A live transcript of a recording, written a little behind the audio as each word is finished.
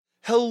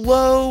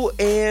Hello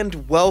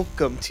and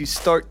welcome to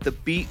Start the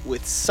Beat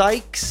with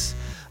Sykes.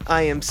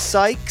 I am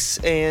Sykes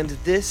and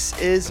this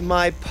is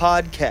my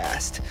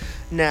podcast.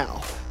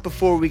 Now,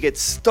 before we get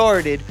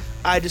started,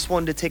 I just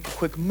wanted to take a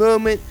quick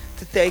moment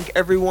to thank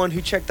everyone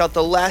who checked out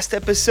the last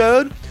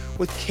episode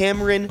with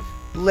Cameron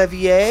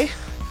Levier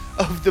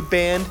of the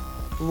band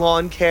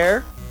Lawn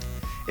Care.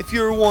 If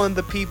you're one of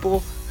the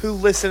people who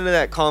listened to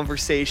that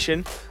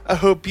conversation, I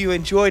hope you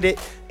enjoyed it,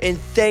 and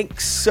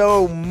thanks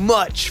so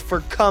much for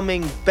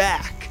coming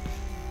back.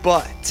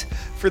 But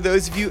for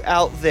those of you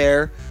out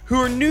there who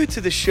are new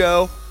to the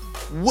show,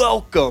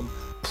 welcome.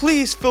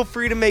 Please feel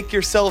free to make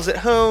yourselves at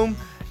home,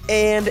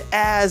 and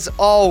as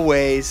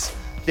always,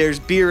 there's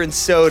beer and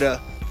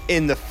soda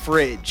in the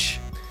fridge.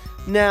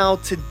 Now,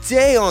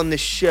 today on the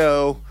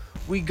show,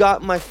 we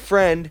got my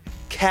friend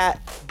Kat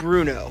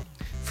Bruno.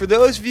 For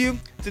those of you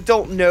that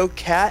don't know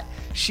Kat,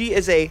 she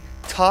is a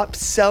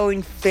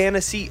top-selling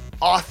fantasy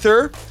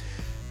author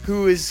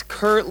who is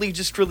currently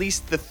just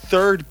released the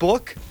third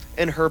book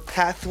in her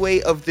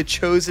Pathway of the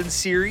Chosen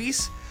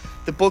series.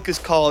 The book is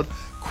called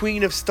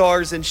Queen of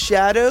Stars and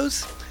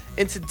Shadows,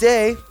 and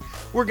today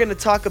we're going to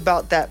talk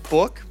about that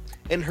book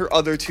and her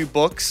other two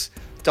books,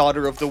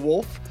 Daughter of the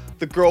Wolf,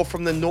 The Girl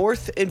from the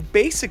North, and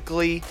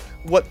basically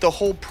what the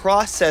whole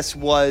process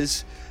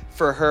was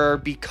for her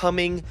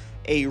becoming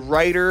a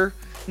writer.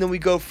 And then we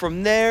go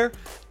from there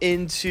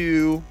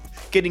into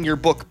getting your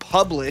book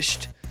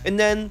published, and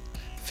then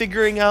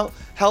figuring out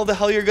how the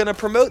hell you're going to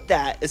promote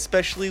that,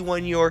 especially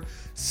when you're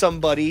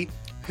somebody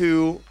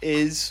who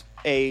is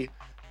a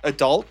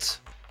adult,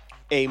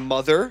 a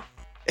mother,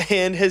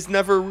 and has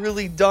never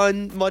really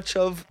done much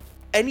of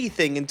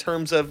anything in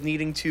terms of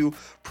needing to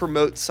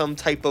promote some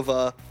type of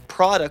a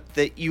product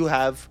that you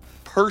have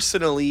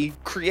personally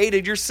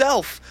created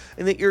yourself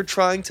and that you're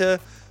trying to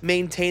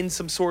maintain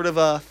some sort of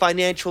a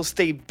financial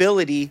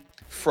stability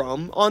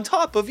from, on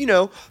top of,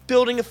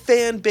 building a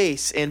fan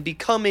base and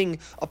becoming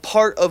a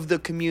part of the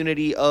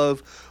community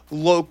of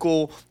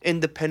local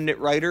independent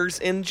writers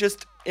and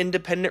just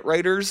independent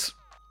writers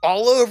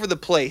all over the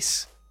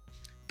place.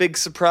 Big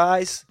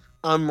surprise,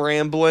 I'm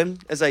rambling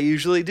as I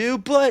usually do,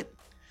 but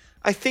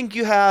I think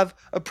you have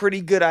a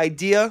pretty good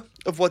idea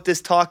of what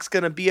this talk's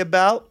going to be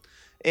about,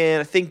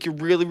 and I think you're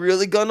really,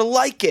 really going to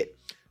like it.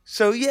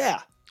 So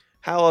yeah,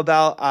 how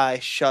about I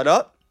shut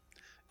up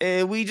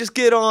and we just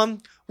get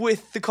on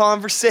with the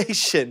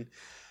conversation.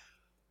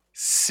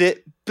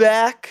 Sit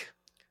back,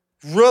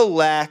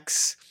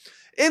 relax,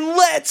 and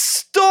let's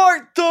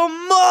start the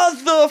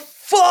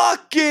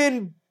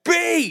motherfucking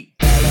beat!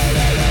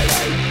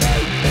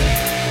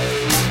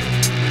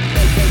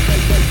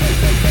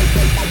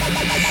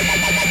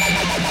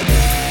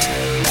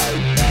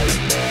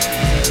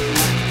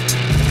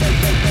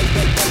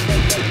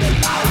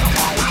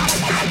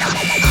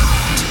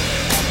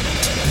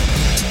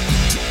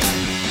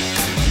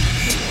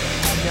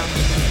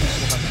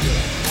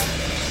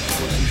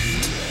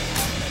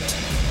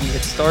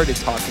 Started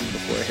talking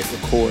before I hit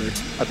record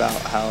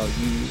about how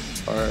you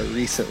are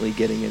recently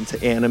getting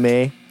into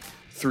anime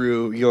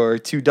through your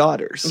two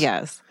daughters.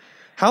 Yes.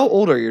 How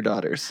old are your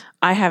daughters?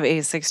 I have a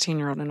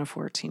 16-year-old and a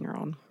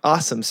 14-year-old.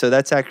 Awesome. So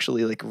that's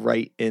actually like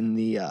right in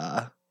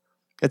the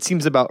it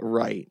seems about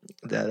right.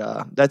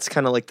 That's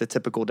kind of like the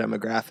typical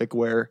demographic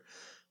where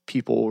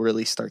people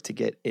really start to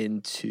get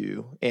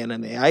into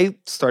anime. I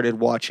started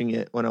watching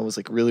it when I was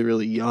like really,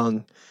 really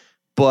young,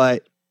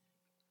 but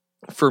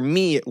for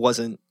me it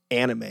wasn't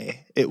anime,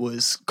 it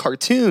was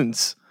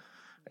cartoons.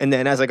 And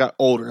then as I got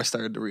older, I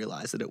started to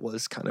realize that it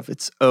was kind of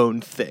its own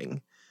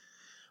thing.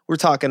 We're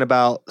talking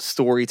about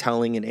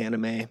storytelling in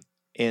anime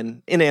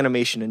and in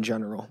animation in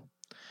general,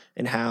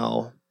 and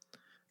how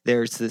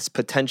there's this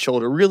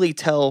potential to really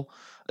tell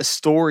a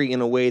story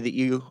in a way that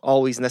you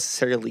always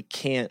necessarily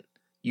can't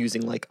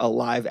using like a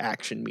live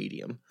action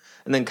medium.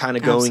 And then kind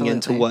of going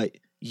into what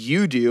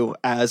you do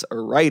as a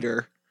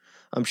writer,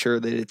 I'm sure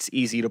that it's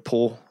easy to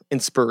pull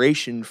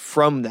inspiration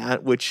from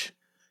that, which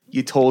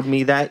you told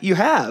me that you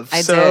have.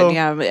 I did,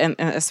 yeah, and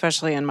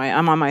especially I'm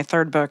on my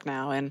third book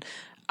now, and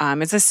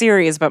it's a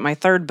series, but my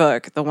third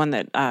book, the one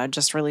that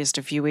just released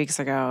a few weeks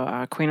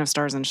ago, Queen of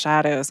Stars and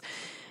Shadows,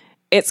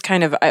 it's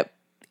kind of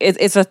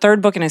it's a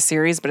third book in a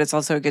series, but it's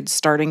also a good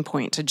starting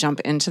point to jump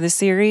into the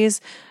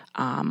series.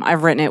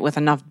 I've written it with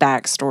enough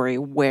backstory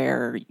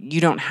where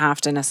you don't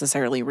have to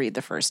necessarily read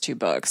the first two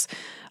books.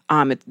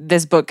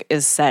 This book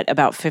is set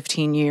about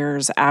 15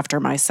 years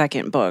after my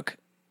second book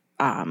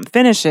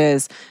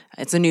finishes.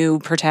 It's a new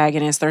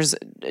protagonist. There's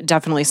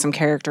definitely some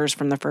characters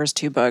from the first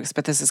two books,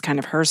 but this is kind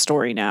of her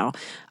story now.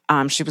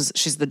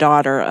 She's the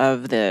daughter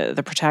of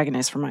the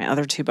protagonist from my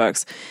other two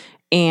books,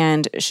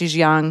 and she's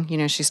young.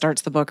 She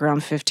starts the book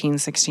around 15,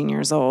 16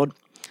 years old.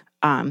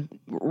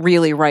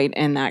 Really right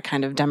in that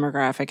kind of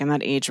demographic and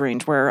that age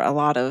range where a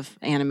lot of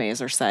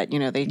animes are set.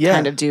 They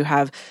kind of do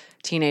have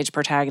teenage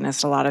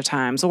protagonists a lot of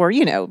times, or,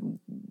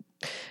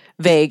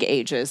 vague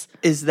ages.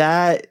 Is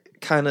that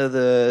kind of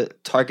the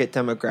target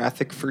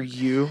demographic for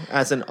you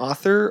as an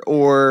author,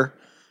 or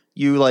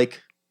you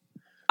like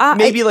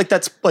maybe like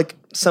that's like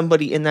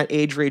somebody in that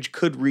age range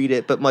could read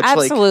it, but much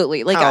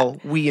absolutely. like how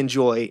we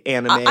enjoy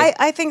anime.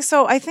 I think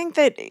so. I think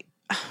that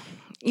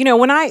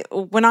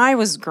when I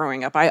was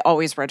growing up, I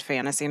always read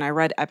fantasy, and I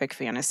read epic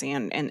fantasy,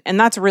 and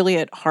that's really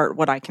at heart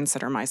what I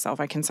consider myself.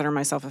 I consider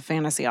myself a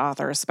fantasy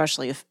author,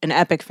 especially an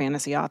epic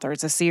fantasy author.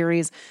 It's a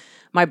series.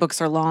 My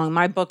books are long.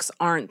 My books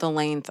aren't the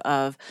length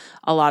of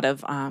a lot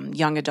of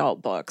young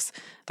adult books.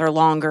 They're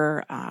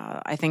longer.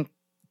 I think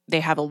they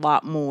have a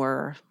lot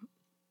more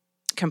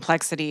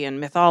complexity and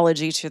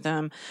mythology to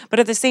them. But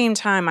at the same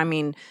time, I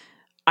mean,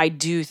 I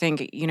do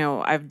think,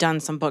 I've done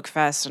some book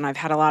fest, and I've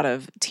had a lot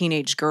of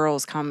teenage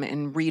girls come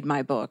and read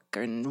my book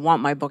and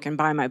want my book and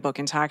buy my book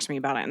and talk to me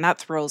about it. And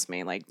that thrills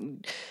me. Like,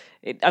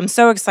 I'm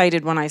so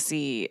excited when I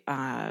see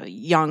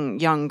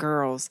young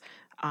girls,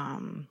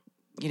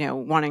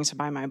 wanting to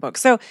buy my book.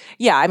 So,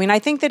 yeah, I mean, I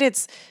think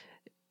that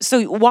so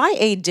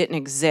YA didn't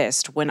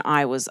exist when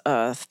I was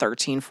a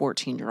 13,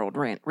 14-year-old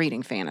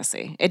reading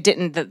fantasy. It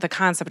didn't, the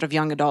concept of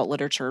young adult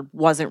literature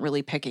wasn't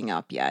really picking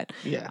up yet.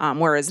 Yeah.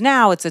 Whereas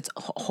now it's its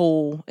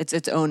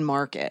own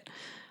market.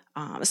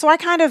 So I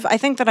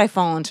think that I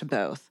fall into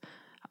both.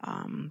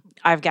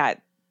 I've got,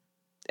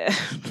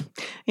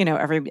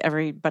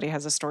 everybody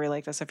has a story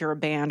like this. If you're a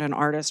band, an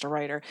artist, a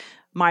writer,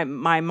 my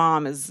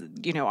mom is,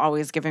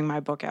 always giving my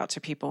book out to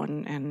people,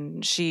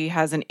 and she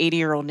has an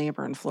 80-year-old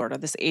neighbor in Florida,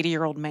 this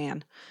 80-year-old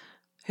man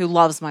who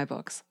loves my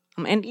books.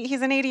 And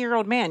he's an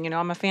 80-year-old man.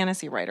 I'm a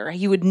fantasy writer.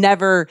 He would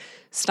never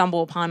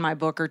stumble upon my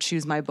book or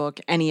choose my book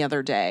any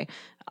other day.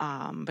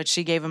 But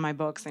she gave him my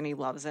books, and he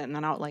loves it. And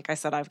then, like I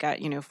said, I've got,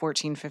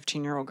 14,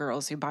 15-year-old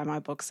girls who buy my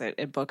books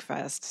at book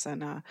fests.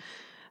 And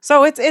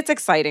so it's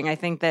exciting. I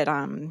think that,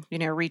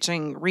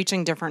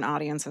 reaching different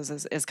audiences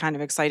is kind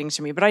of exciting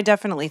to me. But I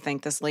definitely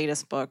think this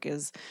latest book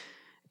is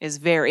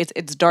very,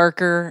 it's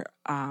darker.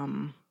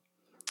 My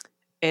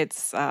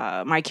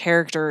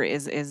character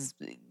is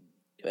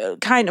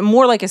kind of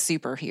more like a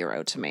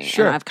superhero to me.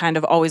 Sure. And I've kind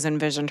of always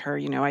envisioned her.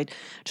 I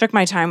took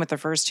my time with the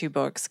first two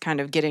books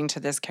kind of getting to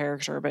this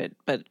character, but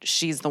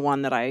she's the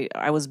one that I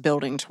was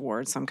building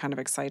towards. So I'm kind of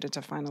excited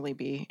to finally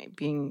be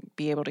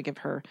able to give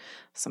her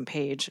some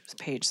page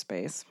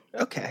space.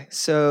 Okay.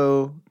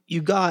 So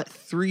you got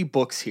 3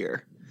 books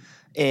here.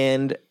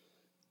 And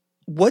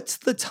what's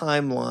the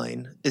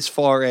timeline as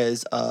far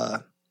as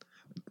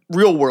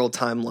real world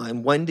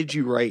timeline? When did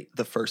you write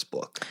the first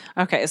book?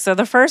 Okay. So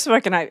the first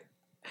book, and I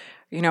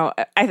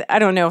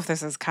don't know if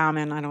this is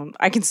common.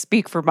 I can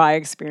speak for my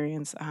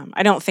experience.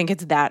 I don't think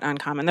it's that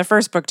uncommon. The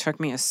first book took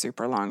me a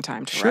super long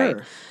time to write.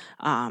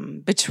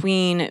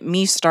 Between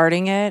me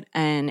starting it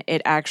and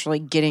it actually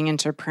getting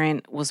into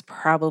print was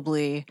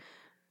probably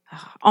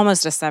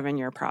almost a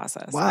 7-year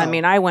process. Wow. I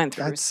mean, I went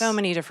through so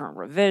many different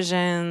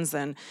revisions,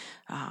 and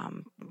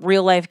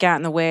real life got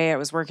in the way. I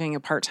was working a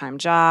part-time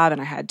job, and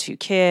I had 2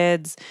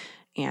 kids,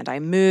 and I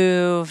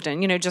moved,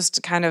 and,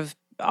 just kind of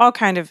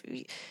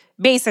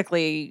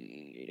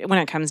basically, when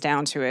it comes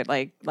down to it,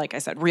 like I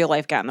said, real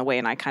life got in the way,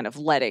 and I kind of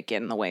let it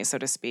get in the way, so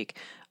to speak.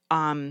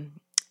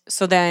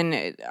 So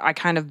then I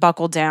kind of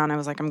buckled down. I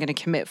was like, I'm going to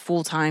commit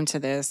full time to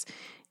this.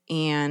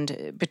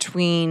 And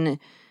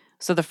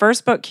so the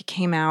first book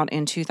came out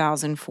in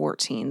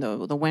 2014,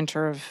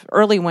 the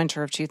early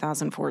winter of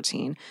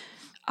 2014.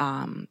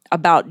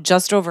 About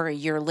just over a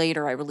year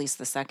later, I released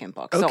the second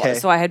book. Okay.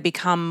 So I had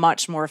become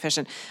much more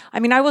efficient. I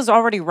mean, I was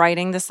already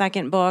writing the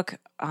second book,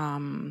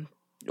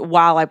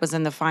 while I was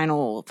in the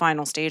final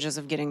stages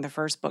of getting the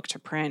first book to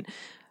print.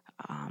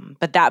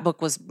 But that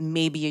book was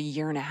maybe a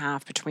year and a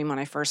half between when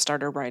I first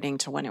started writing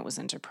to when it was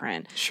into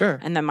print. Sure.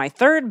 And then my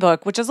third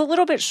book, which is a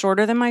little bit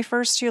shorter than my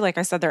first 2, like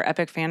I said, they're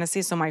epic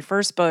fantasy. So my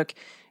first book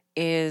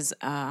is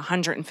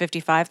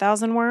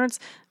 155,000 words.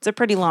 It's a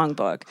pretty long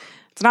book.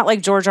 It's not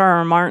like George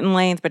R.R. Martin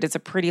length, but it's a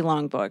pretty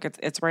long book.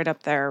 It's right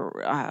up there,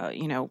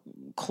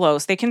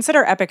 close. They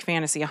consider epic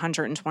fantasy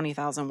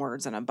 120,000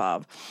 words and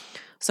above.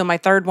 So my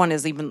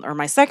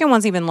my second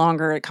one's even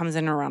longer. It comes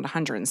in around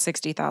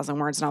 160,000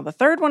 words. Now the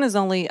third one is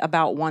only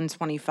about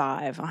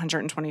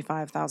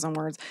 125,000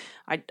 words.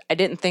 I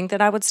didn't think that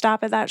I would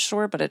stop at that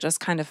short, but it just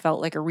kind of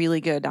felt like a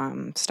really good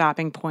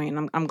stopping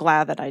point. I'm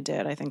glad that I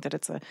did. I think that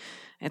it's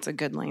a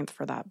good length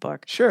for that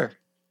book. Sure.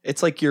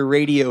 It's like your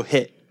radio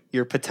hit,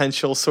 your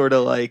potential sort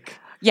of like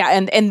yeah,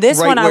 and this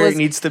right one where it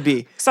needs to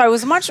be. So I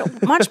was much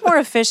more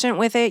efficient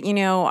with it.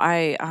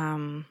 I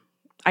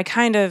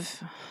kind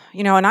of.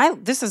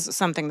 And this is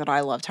something that I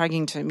love,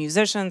 talking to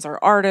musicians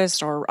or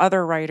artists or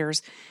other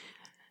writers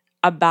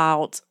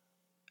about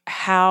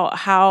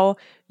how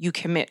you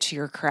commit to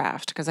your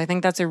craft, because I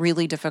think that's a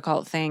really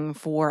difficult thing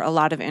for a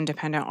lot of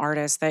independent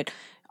artists that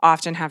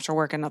often have to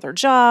work another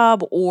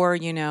job or,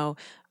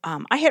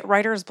 I hit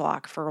writer's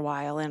block for a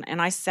while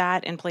and I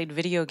sat and played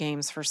video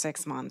games for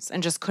 6 months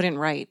and just couldn't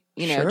write,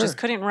 Sure. just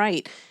couldn't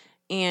write.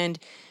 And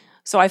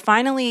so I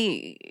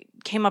finally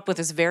came up with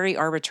this very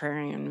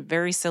arbitrary and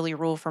very silly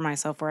rule for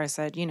myself where I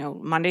said,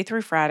 Monday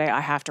through Friday, I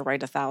have to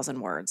write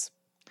 1,000 words.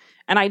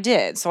 And I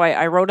did. So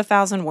I wrote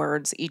 1,000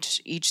 words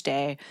each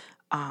day.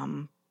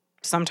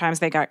 sometimes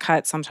they got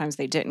cut, sometimes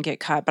they didn't get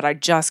cut, but I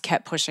just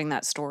kept pushing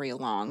that story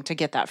along to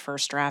get that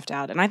first draft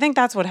out. And I think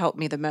that's what helped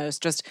me the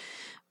most, just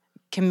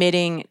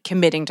committing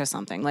to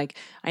something. Like,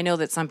 I know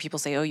that some people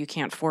say, oh, you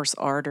can't force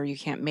art or you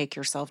can't make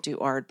yourself do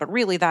art, but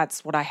really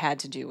that's what I had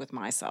to do with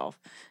myself,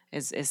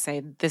 is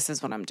say, this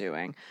is what I'm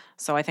doing.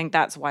 So I think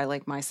that's why,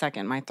 like, my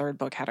third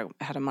book had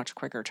a much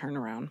quicker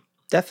turnaround.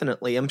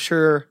 Definitely. I'm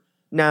sure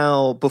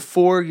now,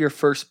 before your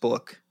first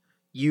book,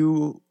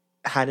 you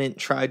hadn't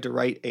tried to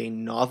write a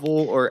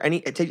novel or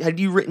had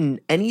you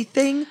written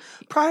anything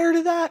prior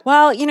to that?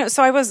 Well,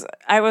 so I was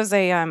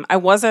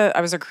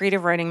a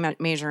creative writing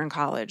major in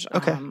college.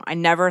 Okay.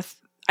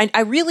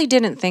 I really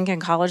didn't think in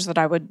college that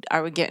I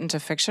would get into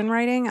fiction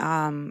writing.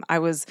 I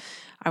was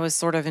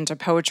sort of into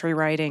poetry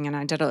writing, and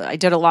I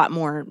did a lot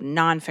more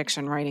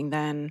nonfiction writing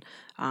then,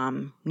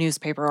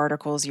 newspaper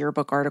articles,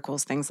 yearbook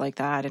articles, things like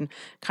that, and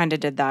kind of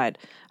did that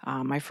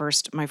my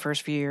first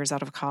few years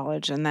out of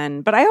college. And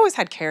then, but I always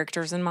had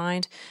characters in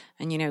mind,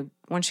 and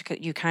once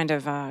you kind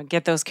of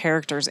get those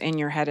characters in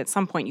your head, at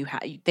some point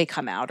they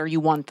come out, or you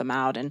want them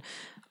out, and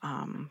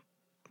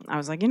I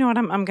was like, you know what,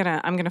 I'm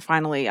gonna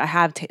finally. I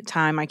have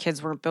time. My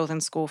kids were both in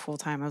school full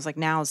time. I was like,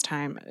 now it's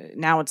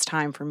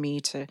time for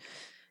me to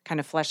kind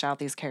of flesh out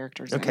these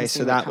characters. Okay,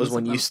 so that was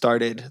when you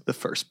started the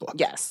first book.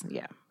 Yes,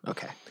 yeah.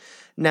 Okay.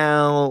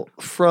 Now,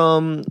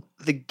 from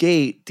the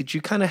gate, did you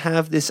kind of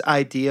have this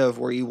idea of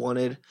where you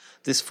wanted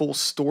this full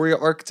story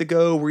arc to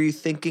go? Were you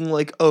thinking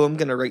like, oh, I'm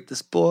going to write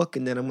this book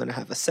and then I'm going to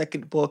have a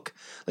second book?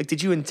 Like,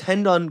 did you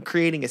intend on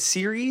creating a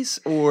series,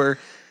 or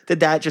did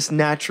that just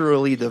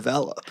naturally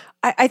develop?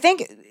 I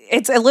think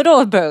it's a little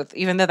of both,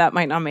 even though that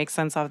might not make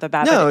sense off the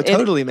bat. No, it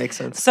totally makes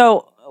sense.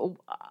 So,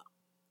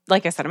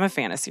 like I said, I'm a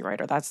fantasy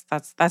writer.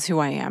 That's who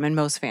I am. And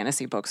most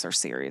fantasy books are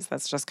series.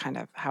 That's just kind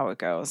of how it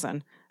goes.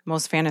 And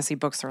most fantasy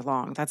books are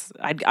long.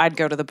 I'd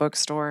go to the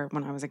bookstore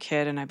when I was a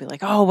kid and I'd be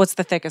like, oh, what's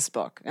the thickest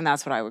book? And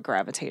that's what I would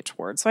gravitate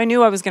towards. So I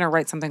knew I was going to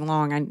write something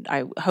long.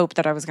 I hoped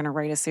that I was going to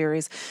write a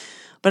series.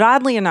 But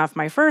oddly enough,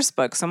 my first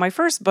book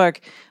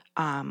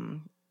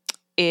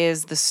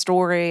is the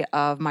story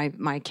of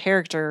my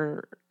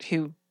character,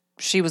 who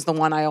she was the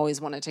one I always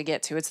wanted to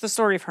get to. It's the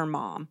story of her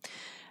mom.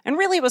 And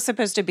really it was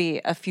supposed to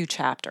be a few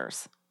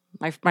chapters.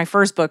 My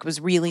first book was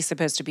really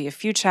supposed to be a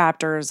few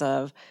chapters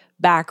of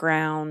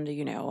background,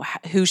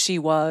 who she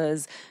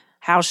was,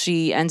 how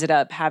she ended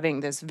up having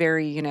this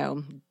very,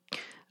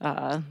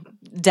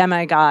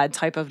 demigod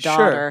type of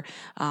daughter.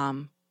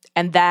 Sure.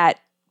 And that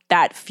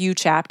few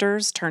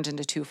chapters turned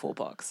into 2 full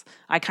books.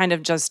 I kind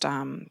of just,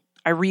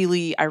 I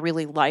really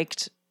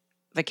liked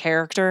the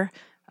character.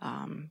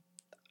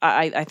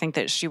 I think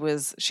that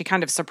she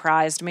kind of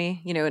surprised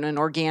me, in an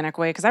organic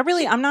way. Because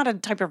I'm not a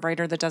type of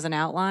writer that does an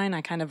outline.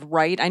 I kind of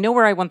write. I know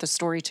where I want the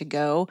story to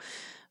go,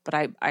 but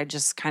I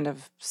just kind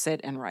of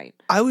sit and write.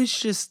 I was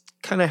just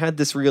kind of had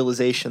this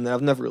realization that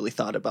I've never really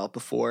thought about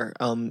before.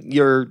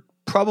 You're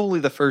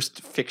probably the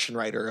first fiction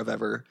writer I've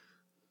ever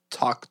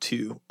talked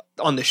to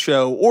on the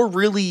show, or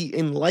really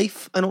in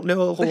life. I don't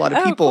know a whole lot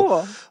of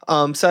people.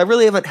 Cool. So I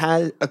really haven't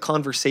had a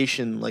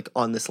conversation like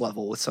on this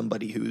level with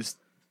somebody who's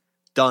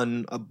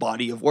done a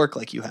body of work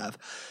like you have.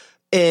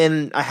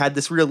 And I had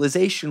this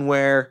realization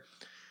where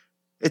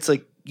it's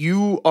like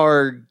you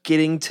are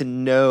getting to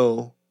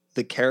know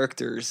the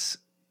characters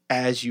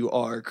as you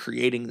are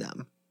creating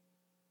them.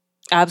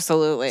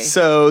 Absolutely.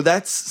 So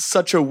that's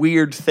such a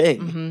weird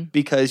thing,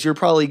 because you're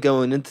probably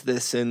going into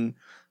this and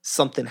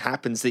something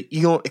happens that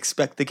you don't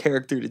expect the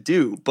character to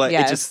do, but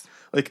it just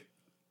like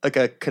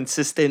a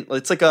consistent,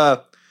 it's like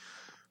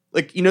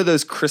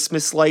those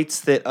Christmas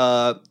lights that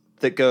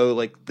go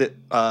like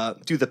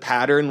do the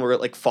pattern where it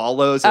like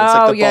follows and it's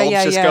like the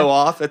bulbs go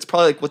off. That's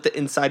probably like what the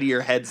inside of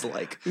your head's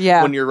like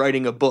when you're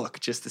writing a book,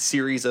 just a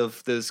series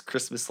of those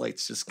Christmas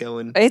lights just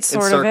going. It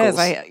sort of circles.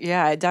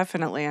 is.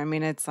 Definitely. I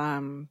mean, it's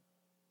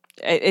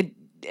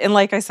and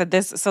like I said,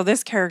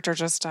 this character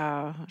just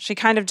she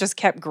kind of just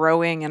kept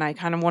growing, and I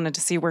kind of wanted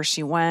to see where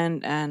she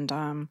went, and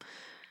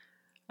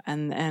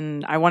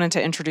I wanted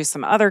to introduce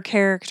some other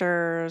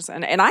characters,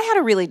 and I had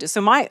to really do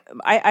so.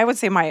 I would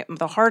say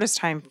the hardest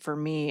time for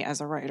me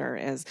as a writer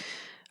is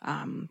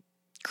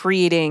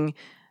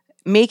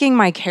making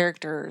my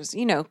characters,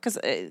 because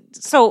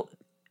so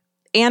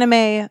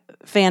anime,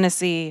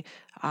 fantasy,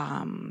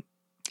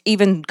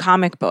 even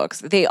comic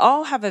books, they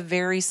all have a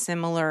very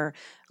similar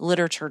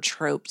literature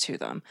trope to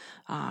them.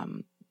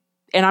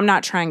 And I'm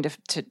not trying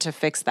to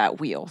fix that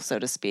wheel, so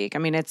to speak. I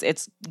mean,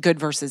 it's good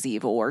versus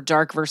evil, or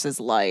dark versus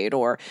light,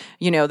 or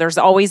there's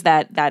always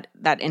that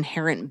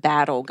inherent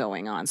battle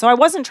going on. So I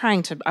wasn't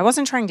trying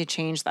to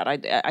change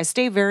that. I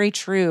stay very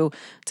true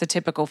to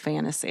typical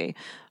fantasy.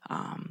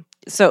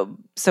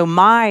 So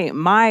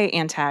my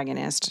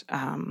antagonist,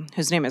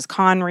 whose name is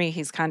Conry,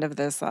 he's kind of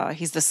this.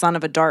 He's the son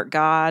of a dark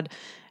god,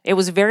 it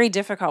was very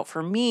difficult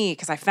for me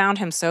because I found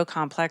him so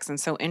complex and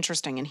so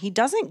interesting. And he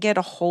doesn't get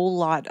a whole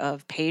lot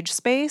of page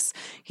space.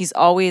 He's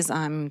always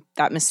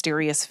that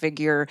mysterious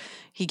figure.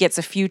 He gets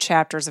a few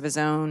chapters of his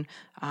own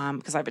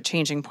because I have a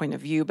changing point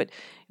of view, but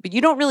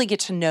you don't really get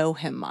to know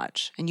him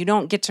much, and you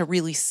don't get to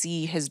really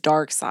see his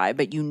dark side,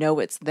 but you know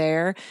it's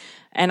there.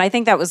 And I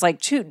think that was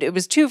it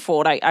was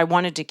twofold. I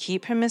wanted to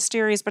keep him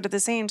mysterious, but at the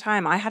same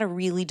time, I had a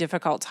really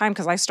difficult time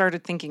because I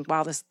started thinking,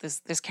 wow,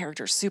 this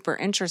character is super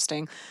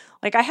interesting.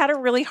 Like, I had a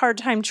really hard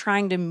time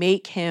trying to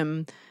make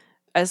him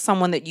as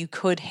someone that you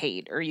could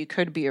hate or you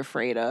could be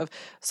afraid of.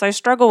 So I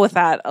struggle with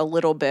that a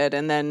little bit.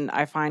 And then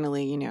I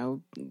finally,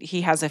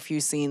 he has a few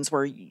scenes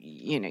where,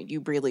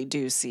 you really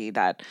do see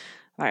that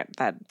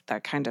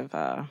kind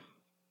of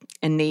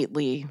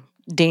innately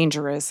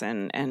dangerous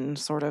and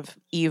sort of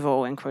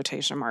evil, in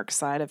quotation marks,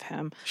 side of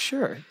him.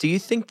 Sure. Do you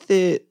think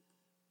that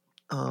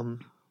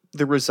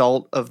the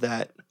result of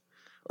that,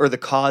 or the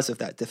cause of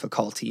that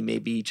difficulty,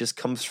 maybe just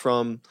comes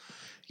from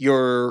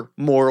your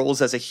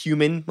morals as a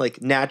human,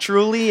 like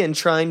naturally, and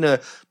trying to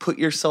put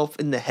yourself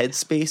in the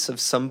headspace of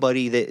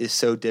somebody that is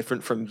so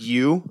different from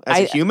you as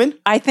a human?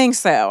 I think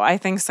so. I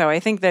think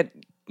that,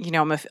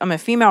 I'm a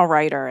female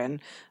writer,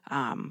 and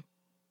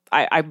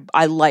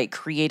I like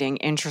creating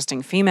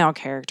interesting female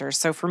characters.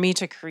 So for me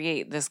to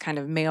create this kind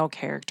of male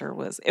character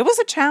was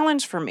a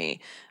challenge for me.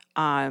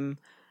 But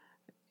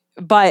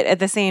at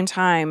the same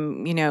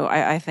time,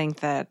 I think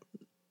that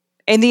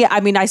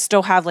I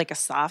still have like a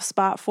soft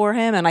spot for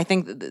him. And I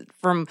think that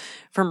from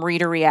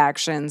reader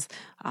reactions,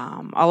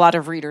 a lot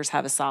of readers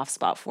have a soft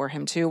spot for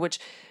him too, which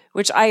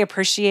I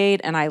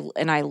appreciate and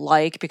I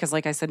like, because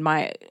like I said,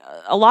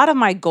 a lot of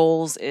my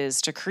goals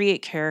is to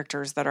create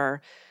characters that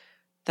are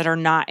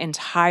not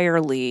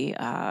entirely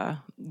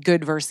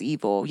good versus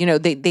evil.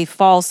 They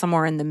fall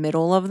somewhere in the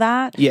middle of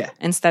that. Yeah.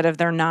 Instead of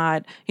they're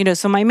not,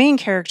 so my main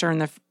character in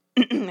the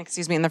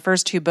in the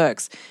first two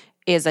books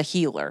is a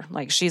healer.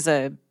 Like, she's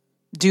a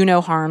do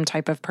no harm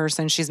type of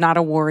person. She's not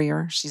a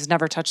warrior. She's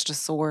never touched a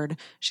sword.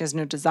 She has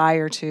no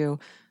desire to.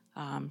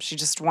 She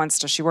just wants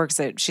to.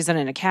 She's in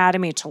an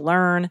academy to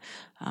learn.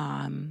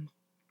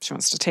 She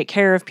wants to take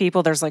care of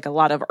people. There's like a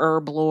lot of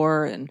herb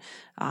lore and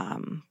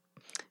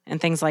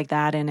things like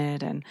that in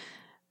it.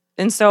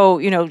 And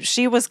so,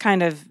 she was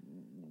kind of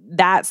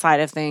that side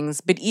of things.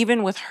 But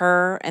even with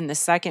her and the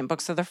second book,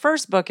 so the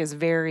first book is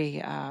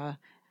very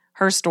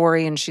her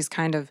story, and she's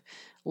kind of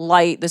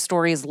light. The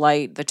story is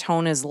light. The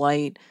tone is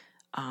light.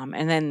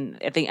 And then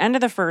at the end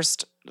of the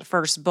first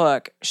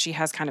book, she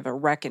has kind of a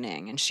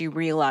reckoning, and she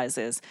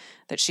realizes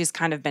that she's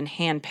kind of been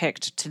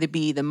handpicked to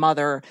be the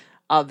mother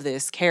of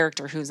this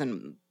character who's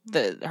in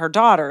her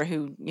daughter,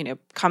 who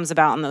comes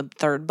about in the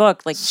third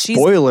book. Like, she's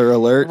spoiler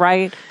alert,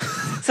 right?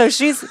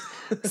 she's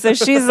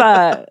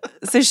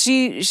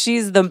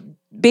the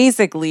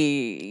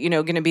basically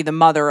going to be the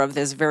mother of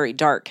this very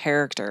dark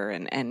character,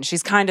 and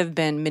she's kind of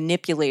been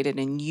manipulated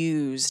and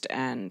used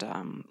and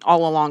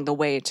all along the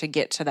way to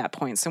get to that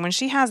point. So when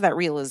she has that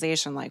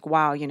realization, like,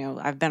 wow,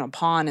 I've been a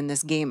pawn in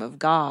this game of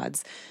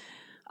gods,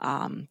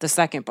 the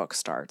second book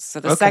starts. So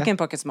the second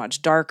book is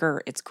much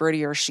darker. It's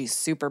grittier. She's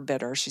super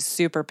bitter. She's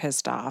super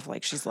pissed off.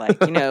 Like, she's like,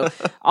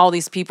 all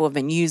these people have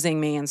been using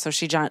me. And so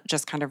she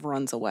just kind of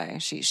runs away.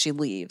 She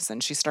leaves,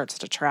 and she starts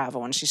to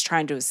travel, and she's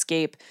trying to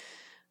escape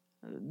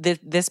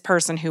this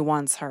person who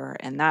wants her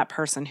and that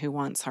person who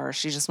wants her.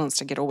 She just wants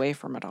to get away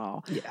from it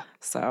all. Yeah.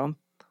 So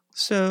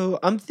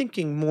I'm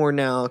thinking more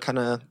now, kind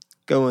of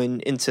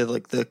going into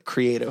like the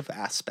creative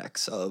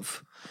aspects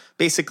of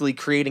basically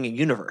creating a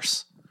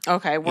universe.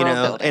 Okay, world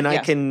building. And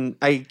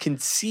I can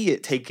see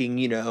it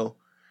taking, a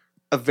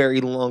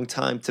very long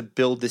time to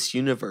build this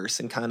universe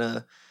and kind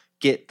of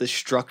get the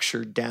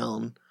structure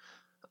down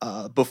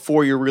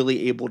before you're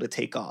really able to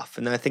take off.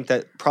 And I think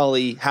that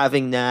probably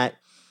having that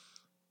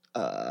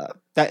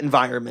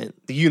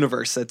environment, the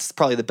universe, that's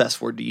probably the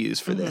best word to use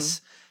for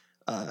this,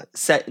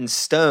 set in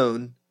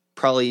stone,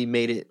 probably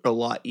made it a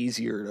lot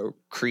easier to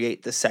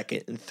create the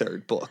second and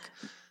third book.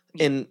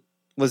 And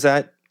was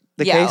that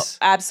the case?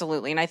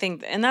 Absolutely. And I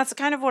think, and that's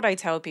kind of what I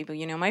tell people,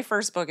 my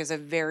first book is a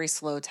very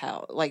slow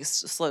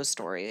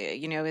story.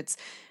 It's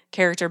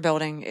character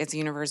building, it's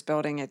universe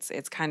building,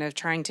 it's kind of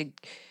trying to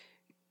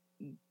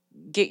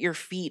get your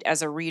feet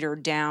as a reader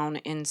down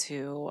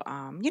into,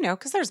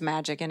 because there's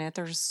magic in it.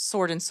 There's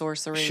sword and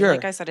sorcery. Sure.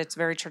 Like I said, it's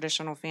very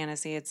traditional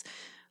fantasy. It's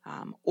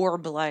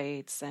orb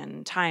lights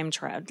and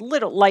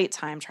little light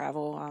time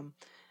travel.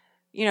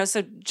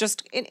 So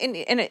just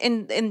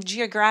in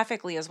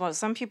geographically as well.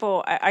 Some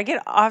people, I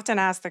get often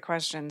asked the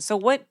question, so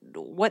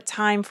what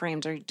time frame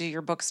do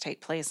your books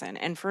take place in?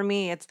 And for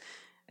me, it's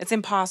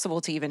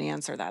impossible to even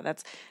answer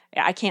that.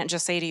 I can't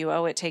just say to you,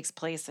 oh, it takes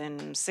place in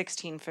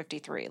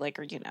 1653,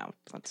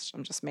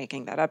 I'm just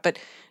making that up. But,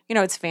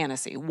 it's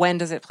fantasy. When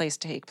does it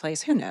take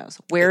place? Who knows?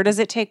 Where does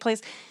it take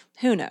place?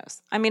 Who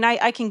knows? I mean,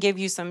 I can give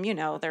you some,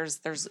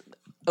 there's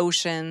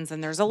oceans,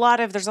 and there's a lot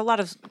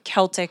of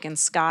Celtic and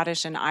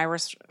Scottish and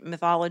Irish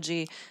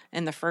mythology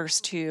in the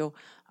first two.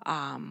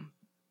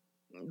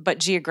 but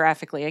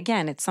geographically,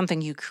 again, it's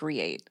something you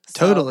create.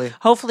 So Totally.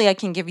 hopefully I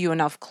can give you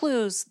enough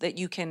clues that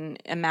you can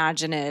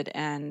imagine it.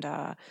 And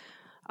I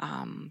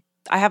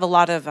have a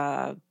lot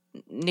of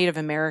Native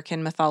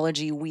American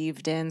mythology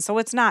weaved in. So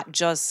it's not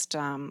just,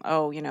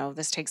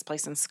 this takes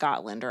place in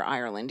Scotland or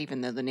Ireland,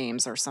 even though the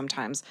names are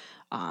sometimes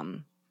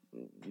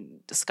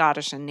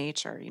Scottish in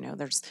nature.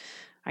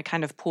 I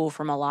kind of pull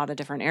from a lot of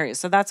different areas.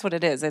 So that's what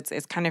it is.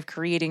 It's kind of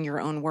creating your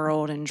own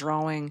world and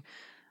drawing.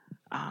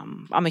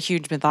 I'm a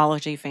huge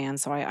mythology fan,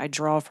 so I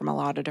draw from a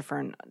lot of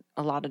different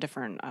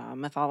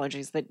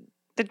mythologies that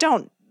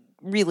don't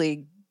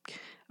really,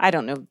 I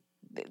don't know.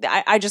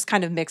 I just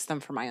kind of mix them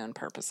for my own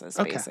purposes,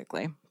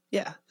 basically.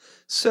 Yeah.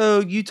 So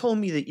you told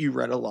me that you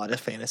read a lot of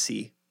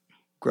fantasy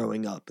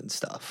growing up and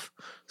stuff.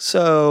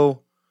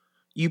 So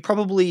you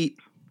probably,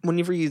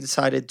 whenever you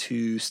decided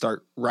to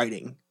start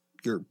writing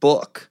your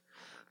book,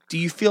 do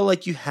you feel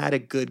like you had a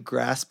good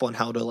grasp on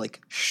how to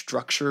like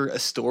structure a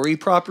story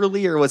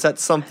properly, or was that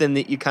something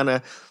that you kind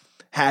of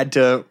had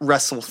to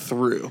wrestle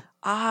through?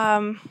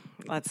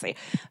 Let's see.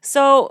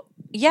 So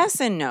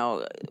yes and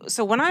no.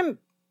 So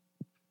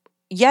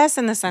yes,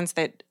 in the sense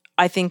that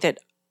I think that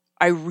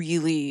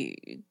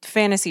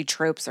fantasy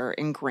tropes are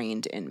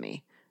ingrained in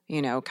me,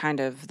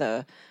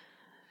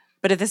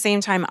 but at the same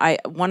time,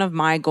 one of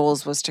my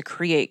goals was to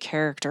create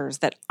characters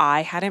that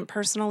I hadn't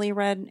personally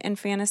read in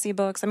fantasy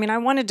books. I mean, I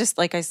wanted to,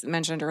 like I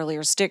mentioned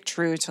earlier, stick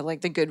true to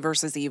like the good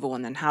versus evil,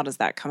 and then how does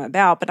that come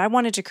about? But I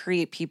wanted to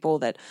create people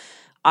that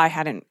I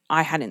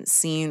hadn't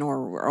seen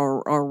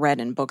or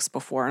read in books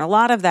before, and a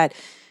lot of that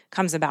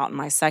comes about in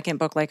my second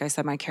book. Like I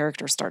said, my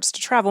character starts to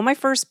travel. My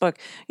first book,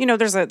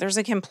 there's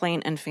a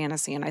complaint in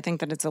fantasy, and I think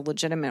that it's a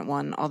legitimate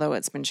one, although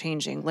it's been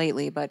changing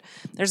lately. But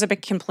there's a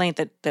big complaint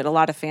that a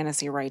lot of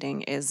fantasy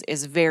writing is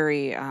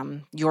very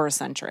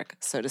Eurocentric,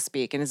 so to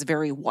speak, and is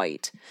very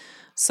white.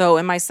 So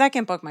in my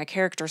second book, my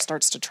character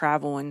starts to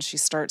travel, and she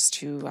starts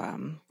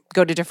to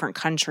go to different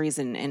countries,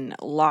 and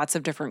lots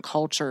of different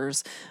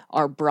cultures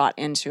are brought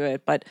into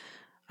it. But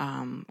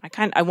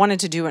I wanted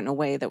to do it in a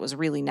way that was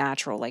really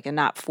natural, like, and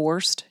not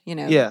forced,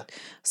 Yeah.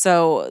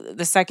 So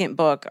the second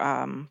book,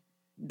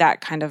 that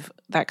kind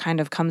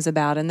of comes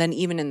about, and then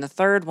even in the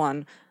third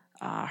one,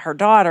 her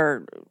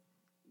daughter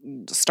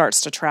starts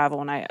to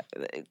travel, and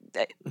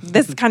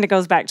this kind of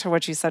goes back to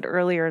what you said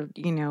earlier.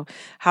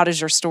 How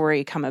does your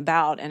story come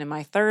about? And in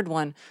my third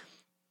one,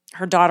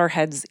 her daughter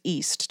heads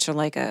east to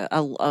like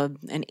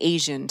an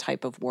Asian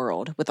type of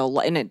world with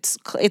and it's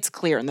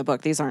clear in the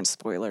book. These aren't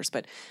spoilers,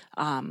 but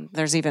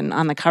there's even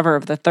on the cover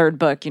of the third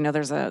book,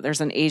 there's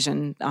an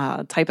Asian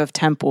type of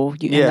temple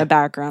in the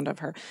background of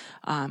her.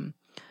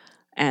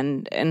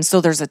 And so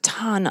there's a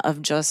ton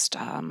of just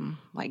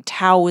like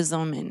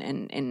Taoism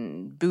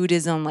and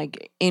Buddhism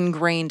like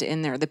ingrained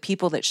in there. The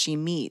people that she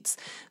meets,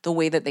 the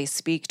way that they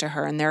speak to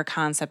her, and their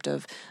concept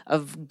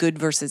of good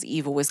versus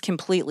evil is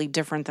completely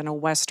different than a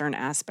Western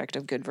aspect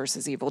of good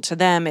versus evil. To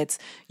them, it's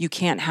you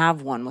can't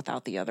have one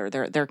without the other.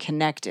 They're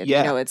connected.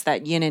 Yeah. It's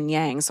that yin and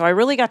yang. So I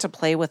really got to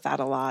play with that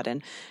a lot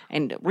and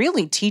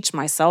really teach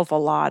myself a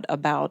lot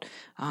about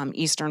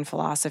Eastern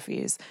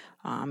philosophies.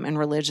 And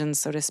religions,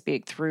 so to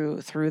speak,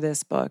 through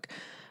this book.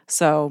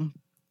 So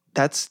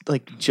that's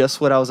like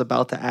just what I was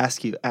about to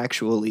ask you,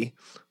 actually,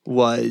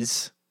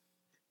 was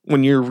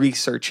when you're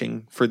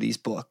researching for these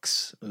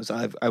books, as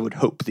I would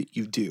hope that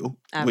you do,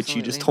 Absolutely. Which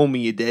you just told me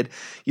you did,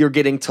 you're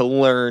getting to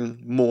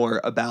learn more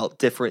about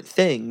different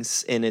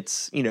things, and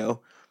it's,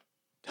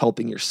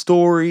 helping your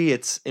story,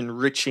 it's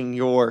enriching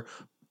your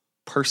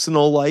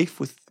personal life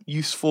with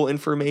useful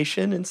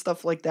information and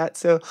stuff like that.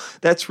 So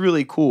that's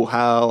really cool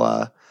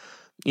how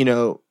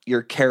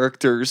your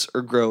characters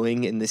are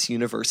growing in this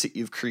universe that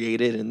you've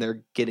created, and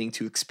they're getting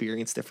to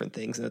experience different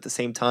things. And at the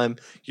same time,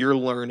 you're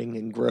learning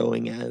and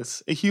growing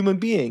as a human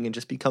being and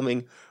just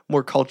becoming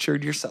more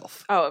cultured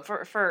yourself. Oh,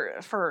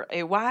 for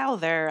a while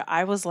there,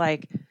 I was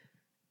like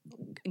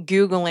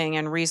Googling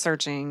and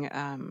researching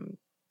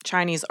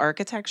Chinese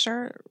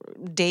architecture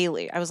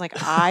daily. I was like,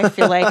 I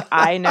feel like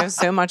I know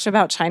so much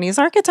about Chinese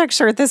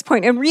architecture at this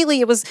point. And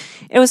really, it was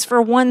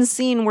for one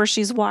scene where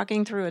she's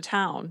walking through a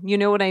town. You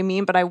know what I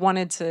mean? But I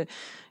wanted to,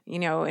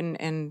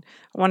 and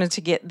I wanted to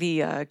get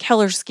the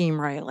Keller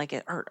scheme right. Like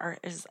it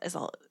is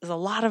a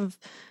lot of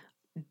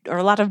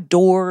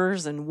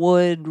doors and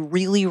wood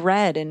really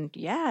red, and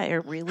yeah,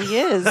 it really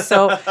is.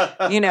 So,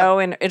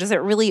 and is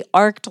it really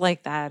arced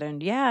like that?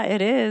 And yeah,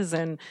 it is.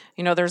 And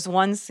there's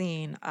one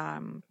scene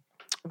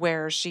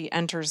where she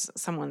enters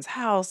someone's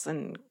house,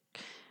 and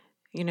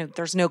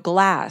there's no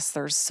glass,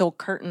 there's silk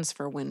curtains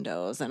for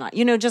windows, and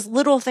just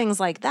little things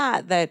like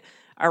that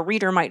a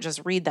reader might just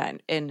read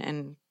that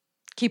and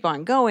keep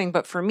on going.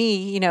 But for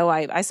me,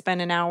 I spend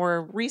an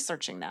hour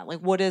researching that. Like,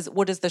 what is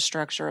the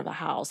structure of a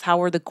house?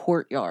 How are the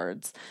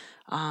courtyards?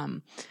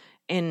 In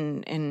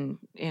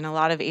a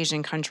lot of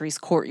Asian countries,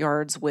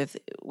 courtyards with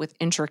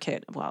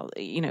intricate,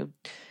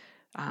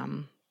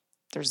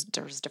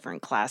 there's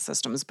different class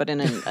systems, but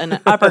in an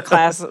upper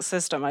class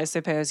system, I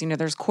suppose,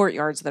 there's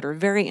courtyards that are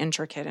very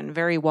intricate and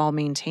very well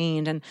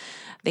maintained, and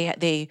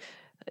they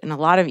in a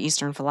lot of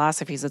Eastern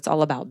philosophies, it's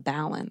all about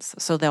balance.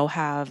 So they'll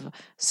have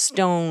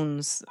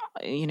stones,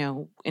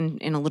 in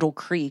a little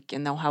creek,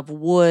 and they'll have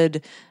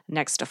wood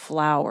next to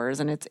flowers,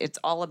 and it's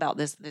all about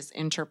this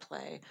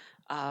interplay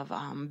of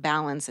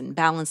balance and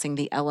balancing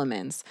the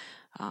elements.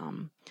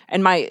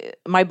 And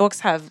my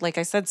books have, like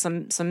I said,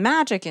 some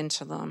magic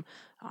into them.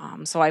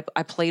 So I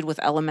played with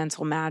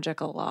elemental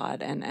magic a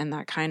lot, and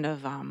that kind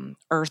of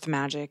earth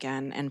magic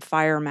and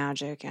fire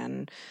magic,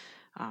 and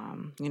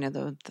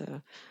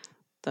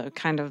the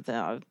kind of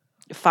the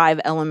five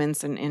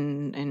elements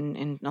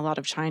in a lot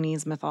of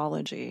Chinese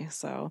mythology.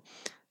 So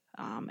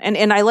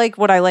and I like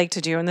what I like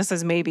to do, and this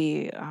is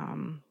maybe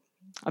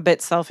a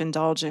bit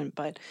self-indulgent,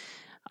 but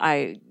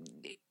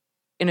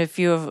in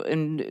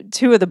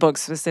two of the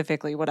books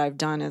specifically, what I've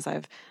done is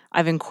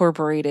I've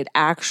incorporated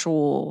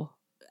actual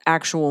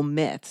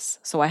myths.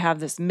 So I have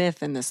this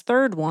myth in this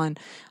third one.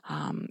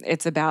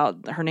 It's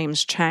about, her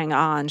name's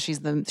Chang'an.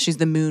 She's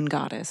the moon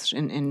goddess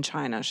in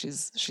China.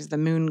 She's the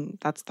moon.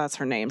 That's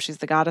her name. She's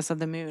the goddess of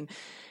the moon.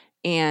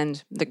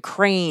 And the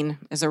crane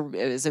is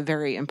a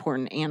very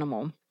important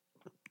animal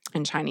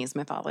in Chinese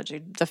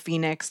mythology. The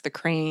phoenix, the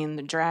crane,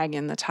 the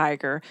dragon, the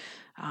tiger.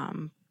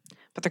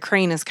 But the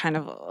crane is kind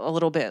of a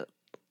little bit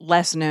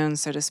less known,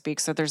 so to speak.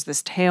 So there's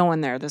this tale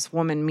in there. This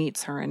woman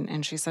meets her,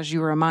 and she says,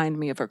 "You remind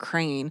me of a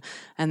crane."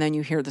 And then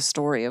you hear the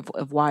story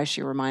of why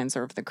she reminds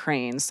her of the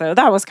crane. So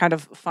that was kind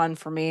of fun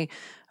for me.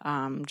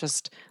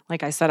 Just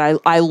like I said,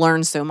 I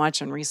learned so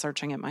much in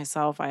researching it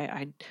myself.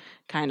 I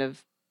kind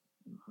of,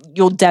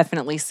 you'll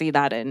definitely see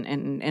that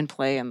in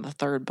play in the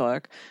third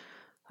book.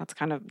 That's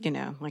kind of,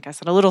 like I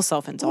said, a little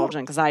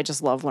self-indulgent because I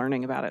just love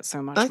learning about it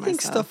so much I myself.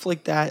 think stuff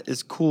like that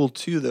is cool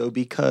too, though,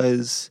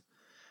 because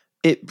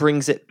it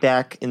brings it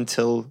back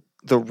into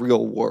the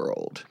real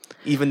world.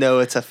 Even though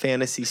it's a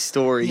fantasy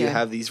story, you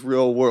have these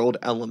real world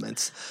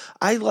elements.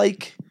 I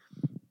like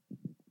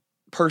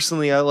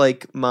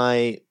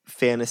my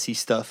fantasy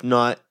stuff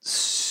not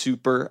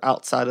super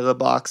outside of the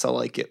box. I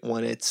like it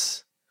when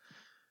it's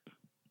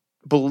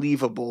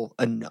believable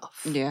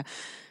enough. Yeah.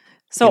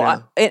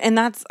 So, and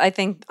that's, I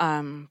think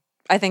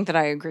that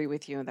I agree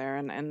with you there.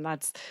 And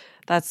that's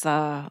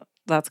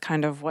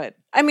kind of what,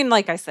 I mean,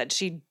 like I said,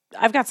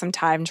 I've got some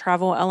time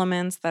travel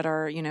elements that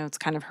are, it's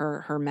kind of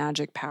her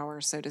magic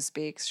power, so to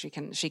speak. She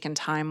can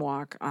time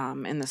walk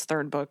in this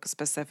third book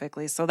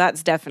specifically. So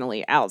that's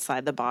definitely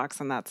outside the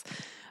box,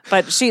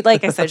 but she,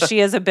 like I said, she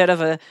is a bit of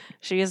a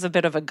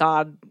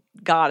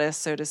goddess,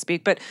 so to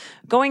speak. But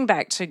going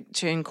back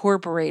to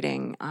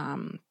incorporating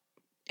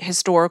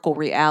historical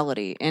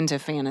reality into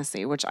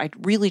fantasy, which I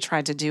really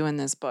tried to do in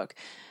this book.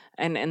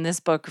 And in this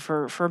book,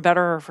 for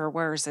better or for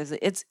worse, is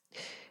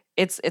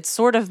it's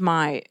sort of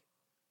my,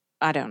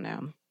 I don't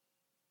know,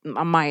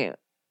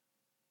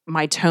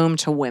 my tome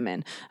to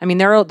women. I mean,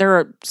 there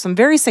are some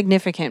very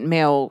significant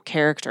male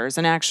characters,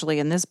 and actually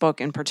in this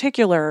book in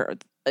particular,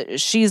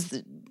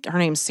 her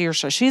name's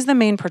Saoirse. She's the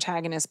main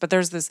protagonist, but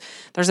there's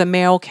a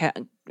male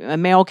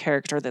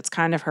character that's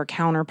kind of her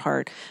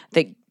counterpart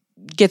that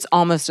gets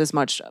almost as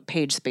much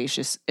page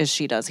space as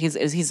she does. He's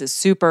a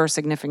super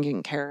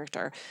significant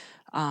character,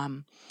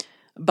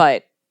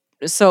 but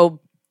so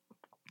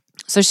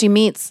she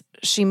meets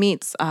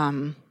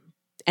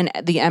and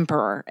the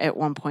emperor at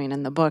one point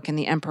in the book, and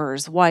the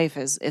emperor's wife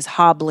is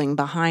hobbling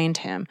behind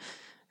him,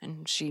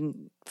 and she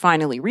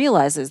finally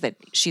realizes that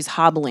she's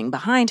hobbling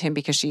behind him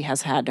because she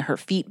has had her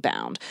feet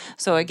bound.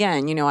 So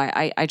again,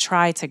 I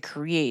try to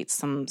create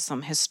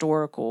some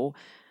historical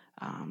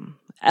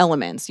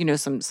elements,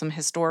 some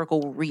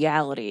historical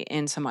reality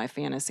into my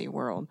fantasy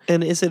world.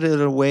 And is it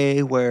in a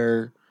way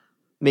where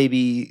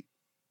maybe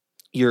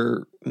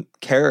your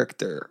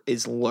character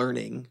is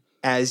learning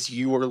as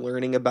you are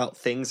learning about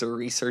things or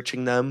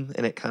researching them,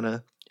 and it kind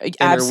of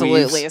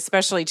absolutely,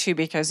 especially too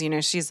because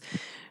she's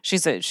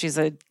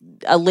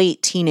a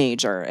late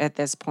teenager at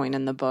this point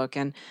in the book,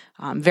 and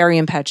very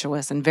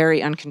impetuous and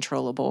very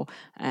uncontrollable,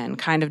 and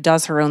kind of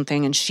does her own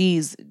thing, and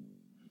she's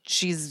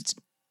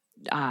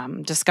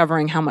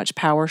discovering how much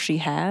power she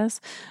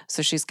has.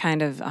 So she's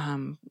kind of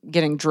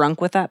getting drunk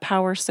with that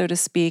power, so to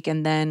speak,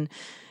 and then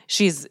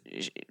she's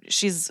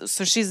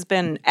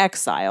been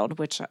exiled,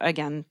 which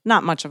again,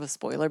 not much of a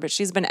spoiler, but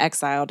she's been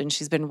exiled and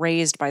she's been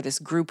raised by this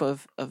group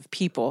of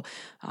people.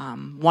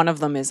 One of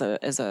them is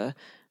a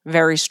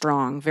very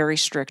strong, very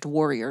strict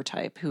warrior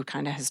type who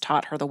kind of has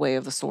taught her the way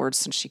of the sword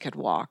since she could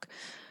walk.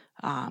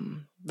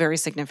 Very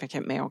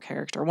significant male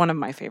character, one of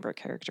my favorite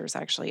characters,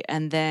 actually.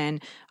 And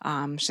then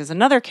she's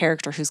another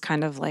character who's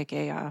kind of like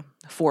a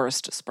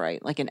forest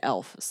sprite, like an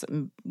elf,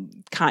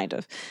 kind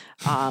of.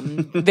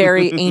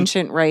 Very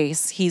ancient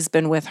race. He's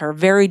been with her,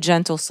 very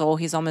gentle soul.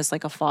 He's almost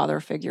like a father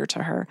figure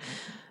to her.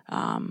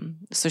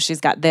 So she's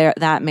got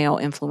that male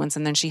influence.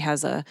 And then she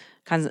has a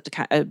kind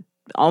of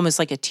almost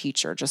like a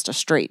teacher, just a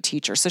straight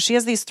teacher. So she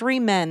has these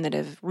three men that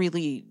have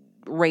really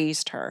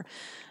raised her.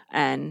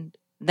 And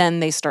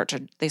then they start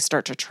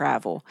to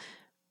travel,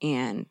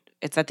 and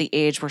it's at the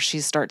age where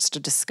she starts to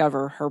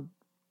discover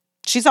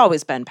she's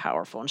always been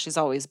powerful and she's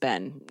always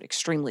been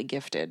extremely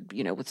gifted,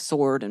 with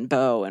sword and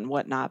bow and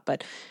whatnot,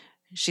 but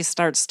she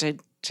starts to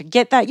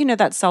get that,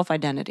 that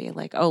self-identity,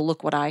 like, oh,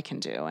 look what I can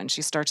do. And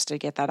she starts to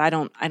get that I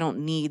don't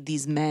need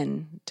these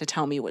men to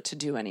tell me what to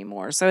do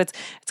anymore. So it's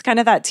kind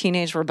of that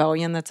teenage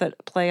rebellion that's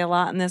at play a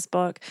lot in this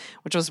book,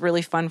 which was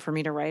really fun for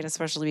me to write,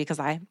 especially because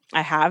I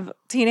have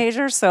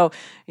teenagers. So,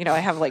 I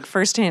have like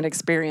firsthand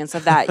experience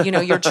of that.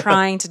 You're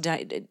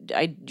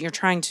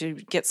trying to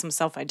get some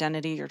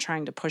self-identity, you're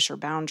trying to push your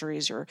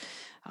boundaries,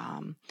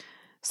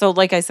 so,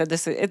 like I said,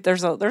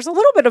 there's a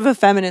little bit of a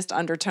feminist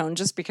undertone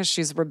just because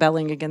she's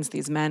rebelling against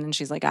these men, and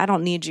she's like, I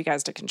don't need you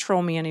guys to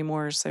control me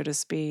anymore, so to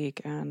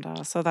speak. And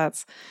so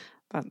that's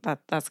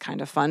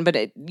kind of fun.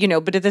 But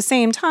but at the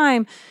same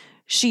time,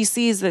 she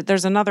sees that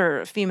there's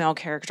another female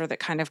character that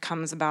kind of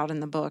comes about in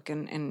the book,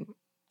 and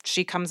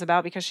she comes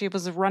about because she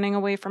was running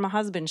away from a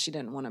husband she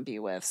didn't want to be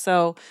with.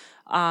 So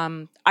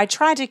I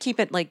try to keep